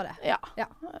dumpa det.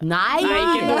 Nei!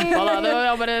 Ikke dumpa det. Det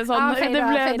var bare sånn det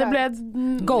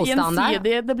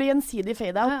ble det ble gjensidig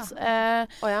fade-out. Det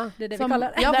er det vi kaller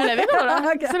det. Ja, det er det vi kaller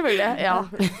det. Selvfølgelig. Ja.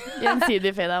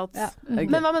 Gjensidig fade-out.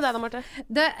 Men hva med deg da, Marte?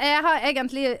 Jeg har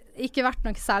egentlig ikke vært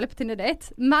noe særlig på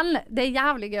Tinder-date, men det er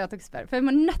jævlig gøy at dere spør, for jeg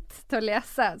må nødt til å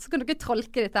lese, så kan dere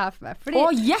tolke dette her for meg. Fordi,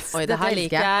 yes! Oi, det her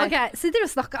liker jeg. Ok, sitter du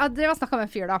og snakker med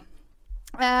en fyr da.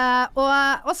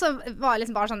 Og så var jeg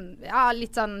liksom bare sånn,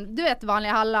 litt sånn, du vet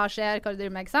vanlige halla skjer, hva du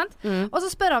driver med, ikke sant? Og så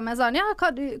spør han meg sånn,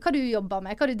 hva du jobber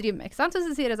med, hva du driver med, ikke sant? Og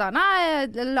så sier jeg sånn, nei,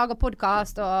 jeg lager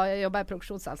podcast og jobber i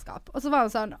produksjonsselskap. Og så var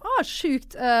han sånn,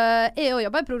 sjukt, jeg også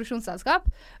jobber i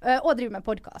produksjonsselskap og driver med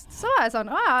podcast. Så var jeg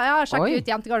sånn, sjekk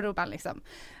ut jentegarderoben, liksom.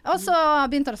 Og så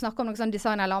begynte han å snakke om noen sånn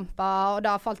designerlamper, og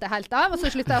da falt jeg helt av, og så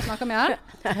sluttet jeg å snakke med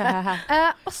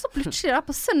han. Og så plutselig da,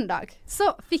 på søndag,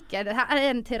 så fikk jeg det her,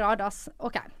 er en tiradas.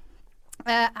 Ok.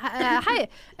 Hei,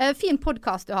 fin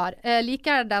podcast du har.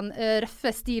 Liker den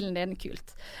røffe stilen din,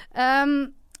 kult.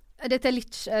 Dette er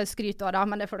litt skryt også da,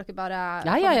 men det får dere bare...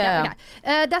 Ja.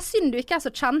 Det er synd du ikke er så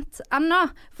kjent ennå,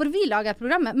 for vi lager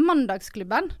programmet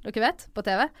Mandagsklubben, dere vet, på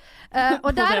TV.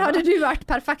 Og der hadde du vært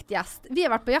perfekt gjest. Vi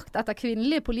har vært på jakt etter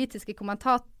kvinnelige politiske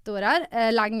kommentatorer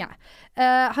lenge.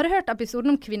 Har du hørt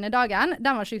episoden om kvinnedagen?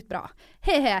 Den var sykt bra.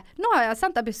 He, nå har jeg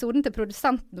sendt episoden til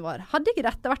produsenten vår. Hadde ikke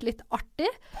dette vært litt artig?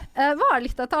 Hva er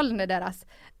litt av tallene deres?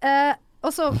 Og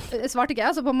så svarte ikke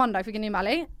jeg, og så på mandag fikk jeg en ny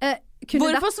melding.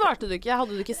 Hvorfor svarte du ikke?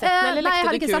 Hadde du ikke sett den, eller lekte du kul? Nei, jeg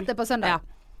hadde ikke sett det på søndag. Ja.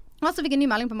 Og så fikk jeg en ny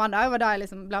melding på mandag, og da jeg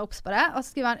liksom ble opps på det. Og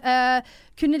så skriver han,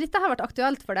 kunne dette her vært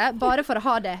aktuelt for deg, bare for å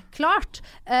ha det klart?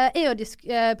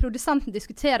 Produsenten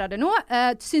diskuterer det nå,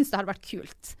 syns det hadde vært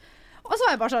kult. Og så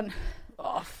var jeg bare sånn,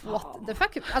 what the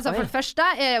fuck? Altså, for det første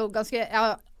er jo ganske... Jeg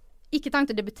har ikke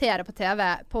tenkt å debutere på TV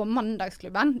på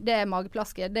Mandagsklubben. Det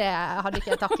mageplaske, det hadde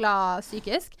ikke jeg taklet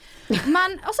psykisk.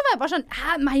 Men, og så var jeg bare sånn,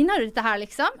 mener du dette her,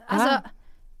 liksom? Altså,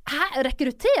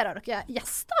 rekrutterer dere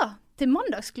gjester til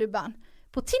Mandagsklubben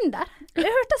på Tinder? Det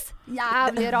hørtes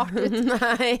jævlig rart ut.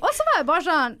 Og så var jeg bare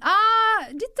sånn,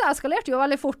 dette eskalerte jo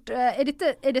veldig fort. Er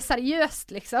det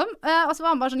seriøst, liksom? Og så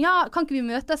var han bare sånn, kan ikke vi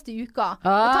møtes til uka?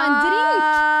 Og ta en drink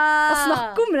og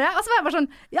snakke om det? Og så var jeg bare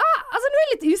sånn, altså nå er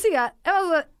jeg litt usikker. Jeg var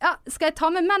sånn, skal jeg ta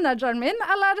med manageren min,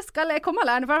 eller skal jeg komme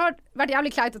alene? For det har vært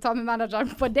jævlig kleint å ta med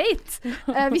manageren på date,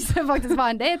 hvis det faktisk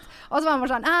var en date. Og så var han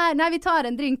bare sånn, nei, vi tar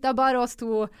en drink, det er bare oss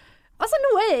to. Altså, nå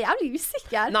er jeg jævlig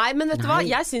usikker. Nei, men vet du hva?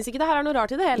 Jeg synes ikke det her er noe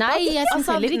rart i det hele tatt. Nei, jeg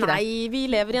synes heller ikke det. Nei, vi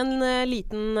lever i en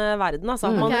liten verden, altså.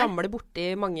 Man ramler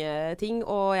borti mange ting,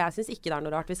 og jeg synes ikke det er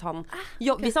noe rart hvis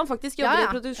han faktisk jobber i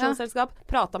et produksjonsselskap,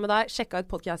 pratet med deg, sjekket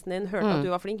ut podcasten din, hørte at du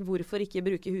var flink, hvorfor ikke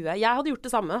bruke huet? Jeg hadde gjort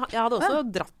det samme. Jeg hadde også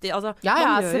dratt i, altså.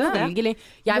 Ja, selvfølgelig.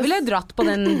 Jeg ville dratt på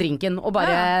den drinken og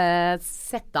bare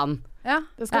sett den. Ja.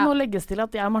 Det skal nå legges til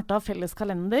at jeg og Martha har felles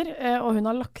kalender, og hun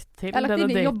har lagt til denne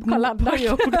daten på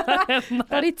jobbkalender.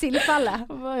 Bare i tilfelle,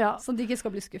 så de ikke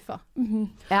skal bli skuffet.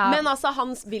 Men altså,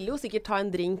 han vil jo sikkert ta en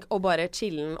drink og bare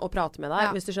chillen og prate med deg,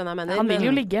 hvis du skjønner hva jeg mener. Han vil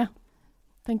jo ligge,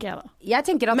 tenker jeg da. Jeg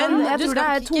tenker at jeg tror det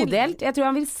er todelt. Jeg tror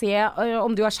han vil se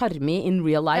om du er charmy in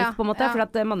real life, på en måte, for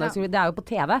at det er jo på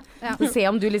TV. Så se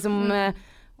om du liksom...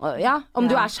 om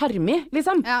du er charmy,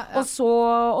 liksom. Og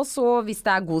så hvis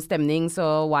det er god stemning, så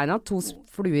why not? 2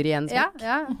 fluer i en smekk.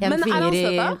 Men er han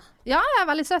søt da? Ja, jeg er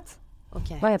veldig søt.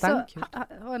 Hva heter han?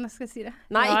 Hvordan skal jeg si det?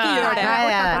 Nei, ikke gjør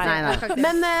det.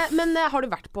 Men har du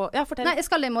vært på... Ja, fortell. Nei, jeg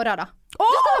skal i morgen da.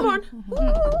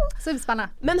 Så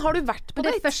spennende. Men har du vært på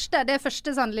det? Det er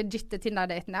første sånn legitte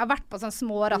Tinder-daten. Jeg har vært på sånn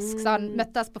smårask, sånn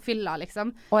møttes på fylla,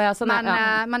 liksom.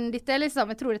 Men dette er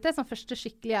liksom, jeg tror dette er sånn første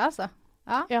skikkelige, altså.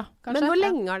 Ja, men hvor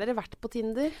lenge har dere vært på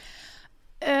Tinder?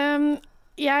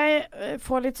 Jeg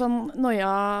får litt sånn noia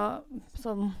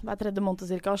sånn hver 3. måned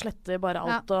cirka, og sletter bare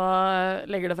alt og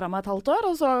legger det fra meg et halvt år,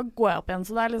 og så går jeg opp igjen.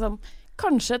 Så det er liksom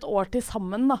kanskje et år til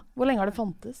sammen da. Hvor lenge har det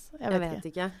fantes? Jeg vet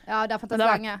ikke. Ja, det har fantes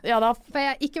lenge. For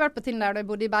jeg har ikke vært på Tinder da jeg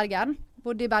bodde i Bergen.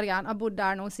 Jeg har bodd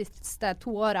der nå siste 2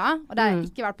 årene, og der har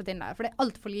jeg ikke vært på Tinder, for det er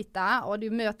alt for lite, og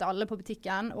du møter alle på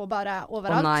butikken, og bare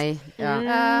overalt.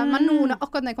 Men nå,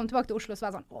 akkurat når jeg kom tilbake til Oslo, så var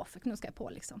jeg sånn, fuck, nå skal jeg på,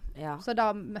 liksom. Så da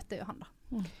møtte jeg jo han da.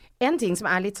 En ting som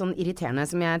er litt sånn irriterende,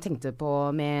 som jeg tenkte på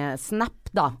med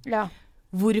Snap da.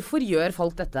 Hvorfor gjør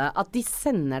folk dette? At de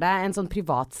sender deg en sånn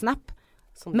privat Snap,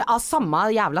 av samme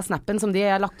jævla snappen som de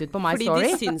har lagt ut på My Story. Fordi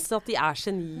de synes at de er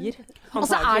genier. Og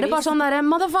så er det bare sånn der,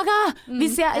 motherfucker!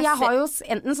 Jeg har jo,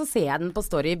 enten så ser jeg den på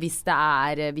Story hvis det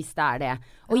er det.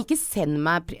 Og ikke send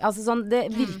meg, altså sånn, det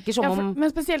virker som om...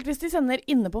 Men spesielt hvis de sender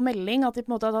inne på melding, at de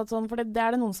på en måte har tatt sånn, for det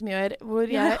er det noen som gjør, hvor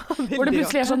det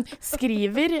plutselig er sånn,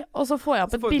 skriver, og så får jeg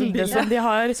opp et bilde som de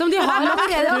har lagt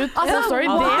ut på Story.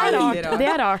 Det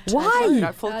er rart.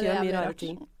 Why? Folk gjør mye rare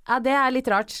ting. Ja, det er litt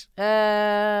rart.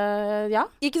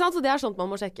 Ikke sant? Så det er sånt man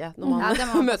må sjekke når man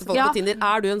møter folk på Tinder.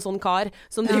 Er du en sånn kar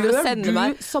som driver og sender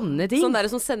meg sånne ting? Sånn der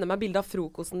som sender meg bilde av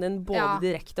frokosten din både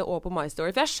direkte og på My Story?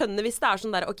 For jeg skjønner hvis det er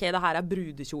sånn der, ok, det her er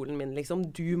brudekjolen min, liksom.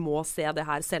 Du må se det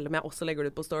her selv om jeg også legger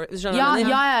det ut på Story. Skjønner jeg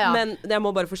mener? Men jeg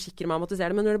må bare forsikre meg om at du ser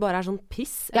det. Men når det bare er sånn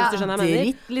piss, hvis du skjønner jeg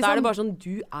mener, da er det bare sånn,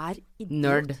 du er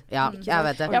nerd. Ja, jeg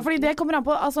vet det. Ja, fordi det kommer an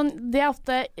på, altså, det er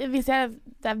ofte,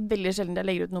 det er veldig sjelden jeg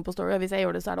legger ut noe på Story, og hvis jeg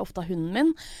gjør det, så er det ofte hunden min.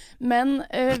 Men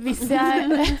hvis jeg...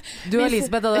 Du og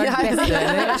Elisabeth hadde vært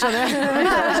bestevenner, skjønner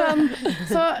du?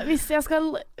 Så hvis jeg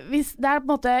skal... Hvis det er på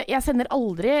en måte... Jeg sender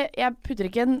aldri... Jeg putter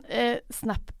ikke en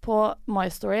snap på My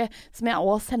Story som jeg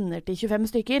også sender til 25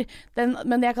 stykker.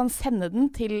 Men jeg kan sende den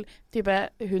til type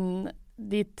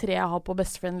de 3 jeg har på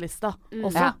best friend-lista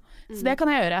også. Så det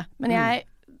kan jeg gjøre. Men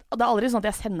det er aldri sånn at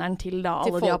jeg sender den til da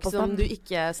alle de har på folk som du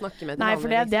ikke snakker med. Nei,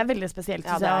 for det er veldig spesielt.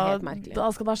 Ja, det er helt merkelig. Da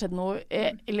skal det ha skjedd noe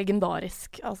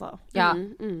legendarisk, altså. Ja,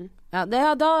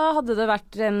 da hadde det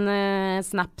vært en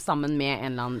snap sammen med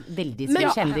en eller annen veldig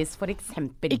kjendis, for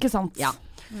eksempel. Ikke sant? Ja.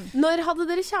 Når hadde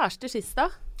dere kjæreste sist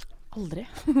da? Aldri.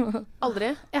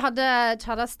 Jeg hadde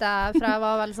kjæreste fra jeg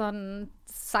var vel sånn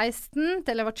 16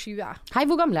 til jeg var 20. Hei,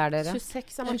 hvor gamle er dere?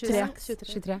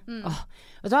 23.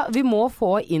 Vet du hva, vi må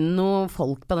få inn noen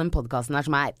folk på den podcasten her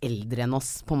som er eldre enn oss,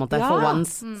 på en måte, for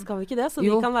once. Skal vi ikke det? Så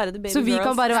vi kan være the baby girls. Så vi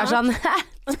kan bare være sånn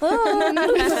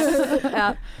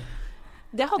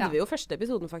Det hadde vi jo første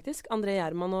episoden faktisk. André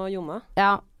Gjerman og Jonna.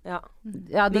 Ja,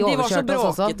 men de var så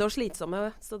bråkete og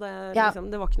slitsomme, så det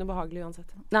var ikke noe behagelig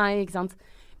uansett. Nei, ikke sant.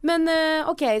 Men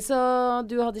ok, så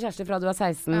du hadde kjæreste fra du var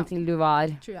 16 til du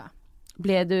var 20.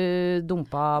 Ble du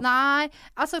dumpa? Nei,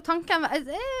 altså tanken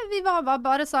vi var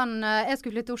bare sånn, jeg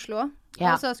skulle flytte til Oslo,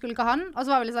 og så skulle ikke han, og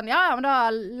så var vi litt sånn, men da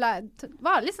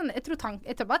var det litt sånn, jeg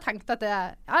tror bare tenkte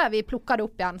at vi plukket det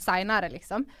opp igjen senere,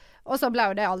 liksom. Og så ble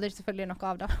jo det aldri selvfølgelig noe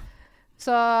av da.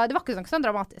 Så det var ikke sånn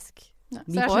dramatisk.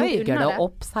 Vi bøyger det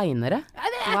opp senere.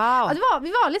 Wow.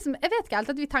 Vi var liksom, jeg vet ikke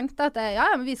helt at vi tenkte at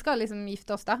men vi skal liksom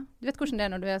gifte oss da. Du vet hvordan det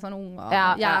når du sånn ung og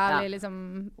jævlig liksom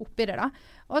oppi det da.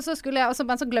 Og så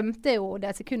men så glemte jeg jo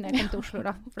det sekundet jeg kom til Oslo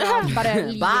da. For det var bare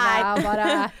livet og bare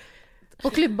på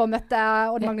klubb og møtte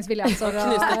Odd Magnus Williams og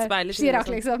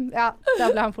Chirac liksom. Ja, da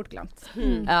ble han fort glemt.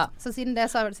 Så siden det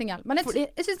så er jeg vel single. Men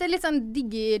jeg synes det er litt sånn digg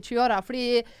i 20-åra,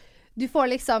 fordi du får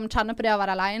liksom kjenne på det å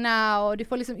være alene, og du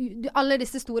får liksom alle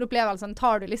disse store opplevelsene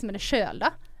tar du liksom med deg selv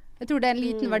da. Jeg tror det er en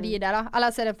liten verdi der da.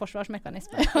 Ellers er det en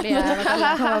forsvarsmekanisme. Fordi jeg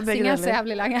har singel så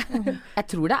jævlig lenge. Jeg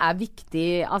tror det er viktig,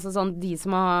 altså sånn, de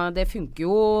som har, det funker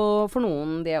jo for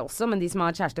noen det også, men de som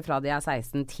har kjæreste fra de er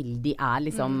 16 til de er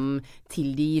liksom,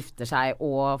 til de gifter seg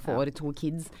og får 2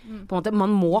 kids. På en måte, man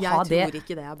må ha det. Jeg tror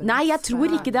ikke det er bra. Nei, jeg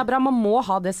tror ikke det er bra. Man må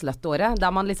ha det slutt-året,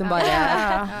 der man liksom bare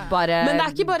Men det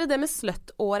er ikke bare det med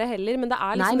slutt-året heller, men det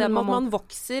er liksom det med at man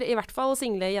vokser, i hvert fall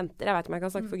single jenter, jeg vet ikke om jeg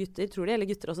kan snakke for gutter, tror det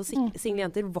gjelder gutter også, single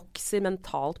jenter vokser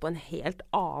mentalt på en helt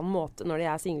annen måte når de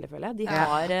er single, føler jeg. De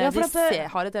har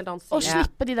et helt annet syn. Å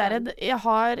slippe de der, jeg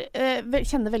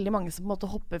kjenner veldig mange som på en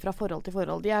måte hopper fra forhold til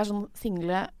forhold. De er sånn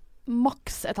single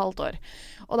maks et halvt år.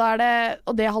 Og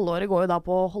det halvåret går jo da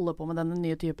på å holde på med denne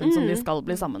nye typen som de skal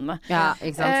bli sammen med. Ja,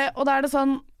 ikke sant? Og da er det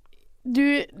sånn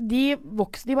de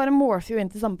bare morfer jo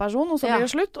inn til samme person, og så blir det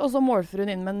slutt, og så morfer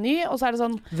hun inn med en ny, og så er det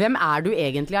sånn hvem er du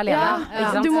egentlig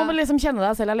alene? Du må vel liksom kjenne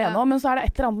deg selv alene også, men så er det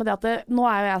et eller annet med det at nå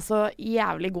er jo jeg så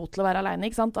jævlig god til å være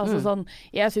alene, ikke sant? Altså sånn,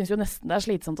 jeg synes jo nesten det er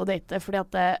slitsomt å date, fordi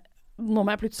at nå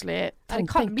må jeg plutselig tenke på det. Det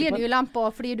kan bli en ulempe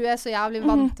fordi du er så jævlig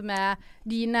vant med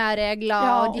dine regler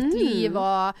og ditt liv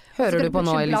og hører du på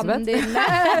nå, Elisabeth?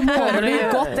 Hører du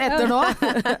godt etter nå?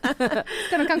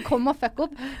 Skal noen komme og fucke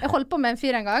opp? Jeg holdt på med en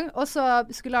fyr en gang, og så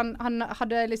skulle han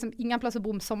hadde liksom ingen plass å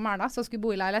bo om sommeren da, så skulle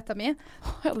bo i leiligheten min.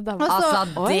 Det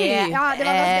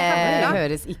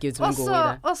høres ikke ut som en god idé.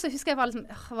 Og så husker jeg var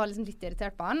liksom litt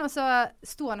irritert på han, og så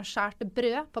sto han og skjærte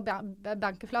brød på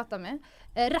benkeflata mi.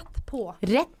 Rett på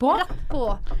det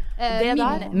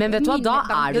der. Men vet du hva, da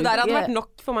er du det der hadde vært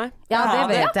nok for meg. Ja, det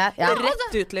vet jeg.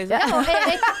 Rett ut liksom.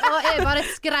 Og jeg bare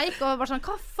skreik og var sånn,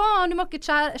 hva faen, du må ikke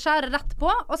skjære rett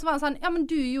på. Og så var han sånn, ja, men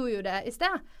du gjorde jo det i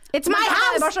sted. It's my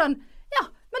house! Jeg bare sånn, ja,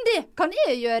 men det kan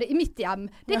jeg gjøre i mitt hjem.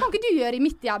 Det kan ikke du gjøre i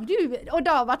mitt hjem. Og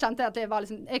da kjente jeg at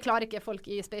jeg klarer ikke folk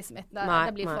i spacet mitt.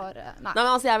 Det blir for Nei, men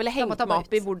altså, jeg ville hengt meg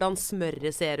opp i hvordan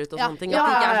smøret ser ut og sånne ting. At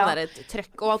det ikke er sånn der et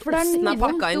trøkk, og at osten er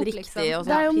pakket inn riktig. Og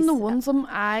det er jo noen som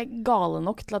er gale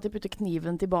nok til at de putter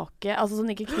kniven tilbake. Altså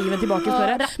sånn, ikke kniven tilbake i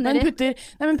smøret,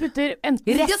 men putter enten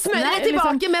de smører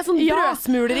tilbake med sånn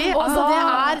brødsmuleri. Altså, det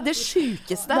er det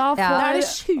sjukeste. Det er det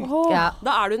sjuke.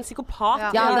 Da er du en psykopat.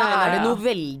 Ja, da er det noe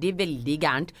veldig, veldig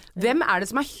gærent. Hvem er det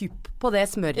som er hypp på det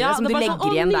smøret som du legger sånn,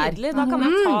 igjen der? Nydelig, da kan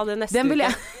jeg ta det neste uke.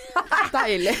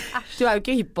 Deilig. Du er jo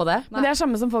ikke hypp på det. Men det er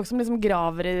samme som folk som liksom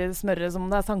graver i smøret som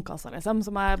det er sandkassa, liksom.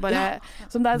 Som er bare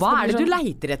Hva er det du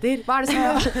leiter etter? Hva er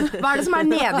det som er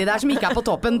nedi der som ikke er på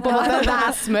toppen? På en måte? Det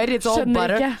er smør, ikke så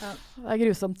skjønner ikke. Det er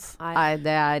grusomt. Nei,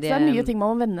 det er så det er mye ting man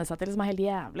må venne seg til som er helt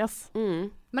jævlig, ass.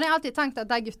 Men jeg har alltid tenkt at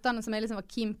de guttene som jeg liksom var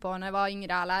keen på når jeg var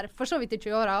yngre, eller for så vidt i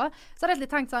 20-åra, så har jeg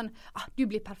alltid tenkt sånn, du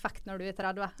blir perfekt når du er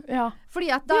 30. Ja. Fordi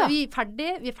at da er vi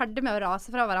er ferdig med å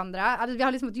rase fra hverandre. Eller vi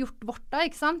har liksom gjort vårt da,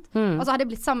 ikke sant? Og så hadde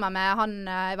jeg blitt sammen med han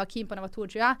jeg var keen på når jeg var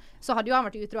 22, så hadde jo han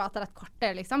vært utro etter et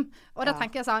kvarter, liksom. Og da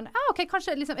tenker jeg sånn, ok,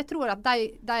 kanskje liksom, jeg tror at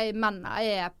de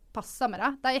mennene passer med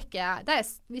det.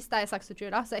 Hvis de er 26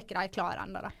 da, så er ikke de klare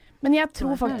enda da. Men jeg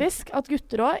tror faktisk at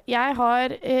gutter også, jeg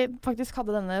har faktisk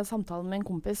hadde denne samtalen med en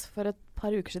kompis for et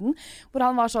par uker siden, hvor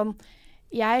han var sånn,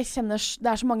 jeg kjenner, det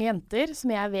er så mange jenter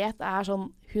som jeg vet er sånn,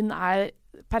 hun er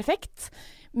perfekt,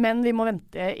 men vi må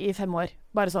vente i 5 år.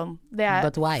 Bare sånn.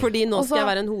 Fordi nå skal jeg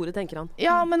være en hore, tenker han.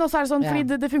 Ja, men også er det sånn,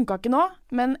 fordi det funket ikke nå,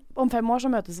 men om 5 år så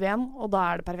møtes vi igjen, og da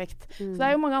er det perfekt. Så det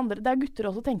er jo mange andre, det er gutter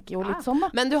også tenker jo litt sånn da.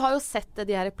 Men du har jo sett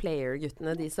de her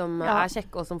player-guttene, de som er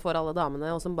kjekke og som får alle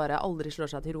damene, og som bare aldri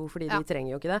slår seg til ro, fordi de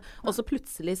trenger jo ikke det. Og så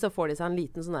plutselig så får de seg en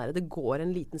liten sånn der, det går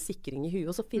en liten sikring i huet,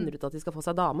 og så finner de ut at de skal få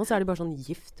seg dame, og så er de bare sånn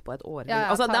gift på et år.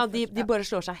 Altså, de bare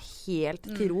slår seg helt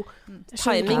til ro.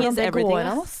 Timing is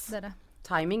everything.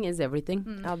 Timing is everything.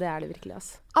 Ja, det er det virkelig, ass.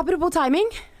 Apropos timing,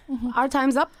 Our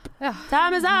time's up. Ja.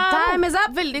 Time is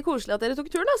up. Veldig koselig at dere tok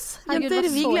turen, ass. Jenter,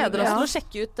 vi gleder oss til å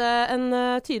sjekke ut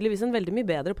tydeligvis en veldig mye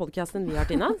bedre podcast enn vi har,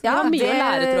 Tina. Vi har mye å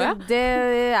lære, tror jeg.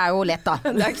 Det er jo lett, da.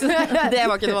 Det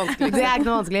var ikke noe vanskelig. Det er ikke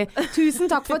noe vanskelig. Tusen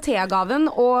takk for tegaven,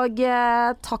 og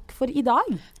takk for i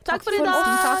dag. Takk for i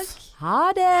dag.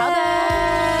 Ha det. Ha det.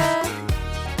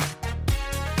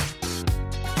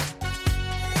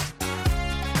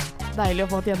 Deilig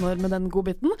å få et gjenhør med den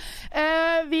godbiten.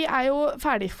 Vi er jo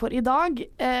ferdig for i dag,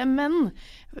 men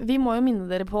vi må jo minne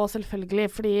dere på,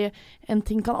 selvfølgelig, fordi en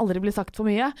ting kan aldri bli sagt for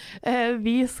mye.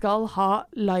 Vi skal ha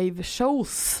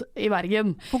liveshows i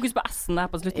Bergen. Fokus på S-en der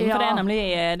på slutten, for det er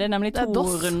nemlig 2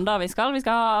 runder vi skal. Vi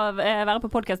skal være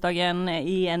på podcastdagen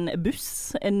i en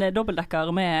buss, en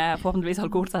dobbeltdekker med forhåpentligvis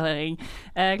alkoholservering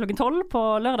klokken 12 på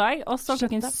lørdag, og så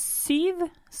klokken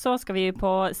 7 så skal vi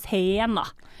på scenen.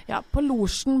 Ja, på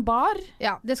Losjen bar.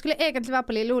 Ja, det skulle egentlig være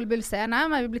på Lille Ole Bull scene,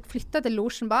 men vi blitt flyttet til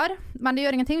Losjen bar. Men det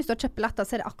gjør ingenting, hvis du har kjøpt billetter,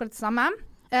 så er det akkurat det samme.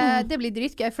 Det blir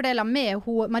dritgøy, for det er med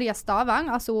Maria Stavang,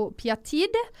 altså Pia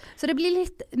Tid. Så det blir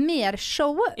litt mer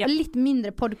show, og litt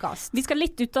mindre podcast. Vi skal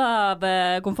litt ut av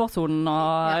komfortzonen og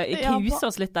kuse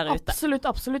oss litt der ute.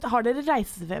 Absolutt. Har dere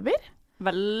reisefeber?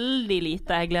 Veldig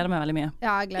lite, jeg gleder meg veldig mye.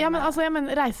 Ja, jeg gleder meg. Men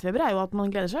reisefeber er jo at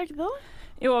man gleder seg, ikke det?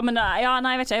 Jo, men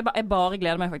jeg vet ikke, jeg bare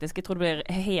gleder meg faktisk. Jeg tror det blir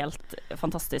helt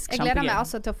fantastisk, kjempegøy. Jeg gleder meg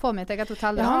altså til å få mitt eget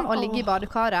hotellrom og ligge i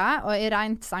badekaret og i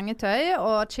rent sengetøy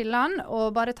og chillen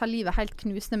og bare ta livet helt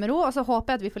knusende med ro. Og så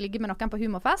håper jeg at vi får ligge med noen på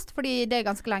humorfest, fordi det er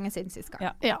ganske lenge siden sist gang.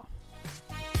 Ja.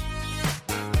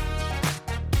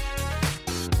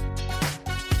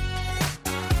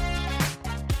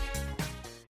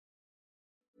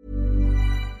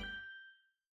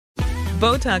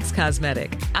 Botox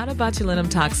Cosmetic, out of botulinum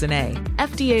toxin A,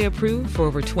 FDA approved for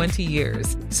over 20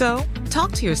 years. So,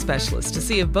 talk to your specialist to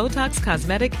see if Botox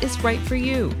Cosmetic is right for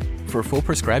you. For full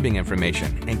prescribing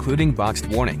information, including boxed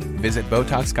warning, visit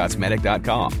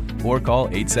BotoxCosmetic.com or call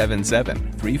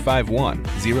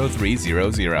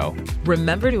 877-351-0300.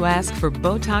 Remember to ask for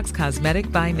Botox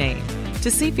Cosmetic by name. To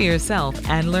see for yourself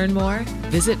and learn more,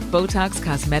 visit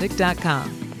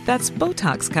BotoxCosmetic.com. That's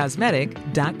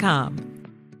BotoxCosmetic.com.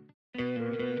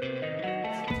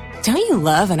 Don't you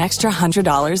love an extra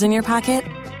 $100 in your pocket?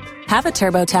 Have a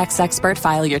TurboTax expert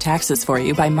file your taxes for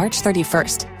you by March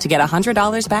 31st to get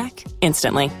 $100 back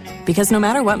instantly. Because no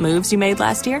matter what moves you made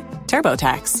last year,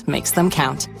 TurboTax makes them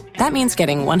count. That means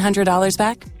getting $100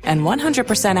 back and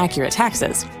 100% accurate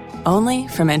taxes, only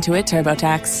from Intuit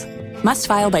TurboTax. Must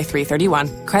file by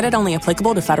 3/31. Credit only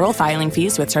applicable to federal filing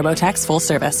fees with TurboTax full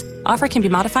service. Offer can be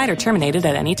modified or terminated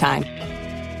at any time.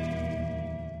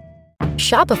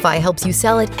 Shopify helps you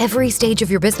sell at every stage of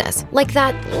your business. Like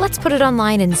that, let's put it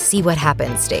online and see what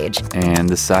happens stage. And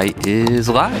the site is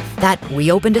live. That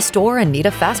we opened a store and need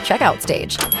a fast checkout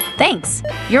stage. Thanks.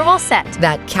 You're all set.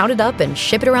 That count it up and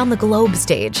ship it around the globe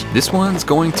stage. This one's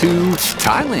going to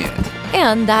Thailand.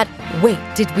 And that, wait,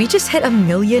 did we just hit 1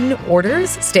 million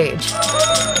orders stage?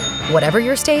 Whatever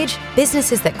your stage,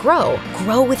 businesses that grow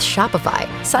with Shopify.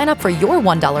 Sign up for your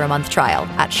 $1 a month trial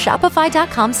at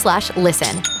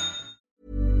shopify.com/listen.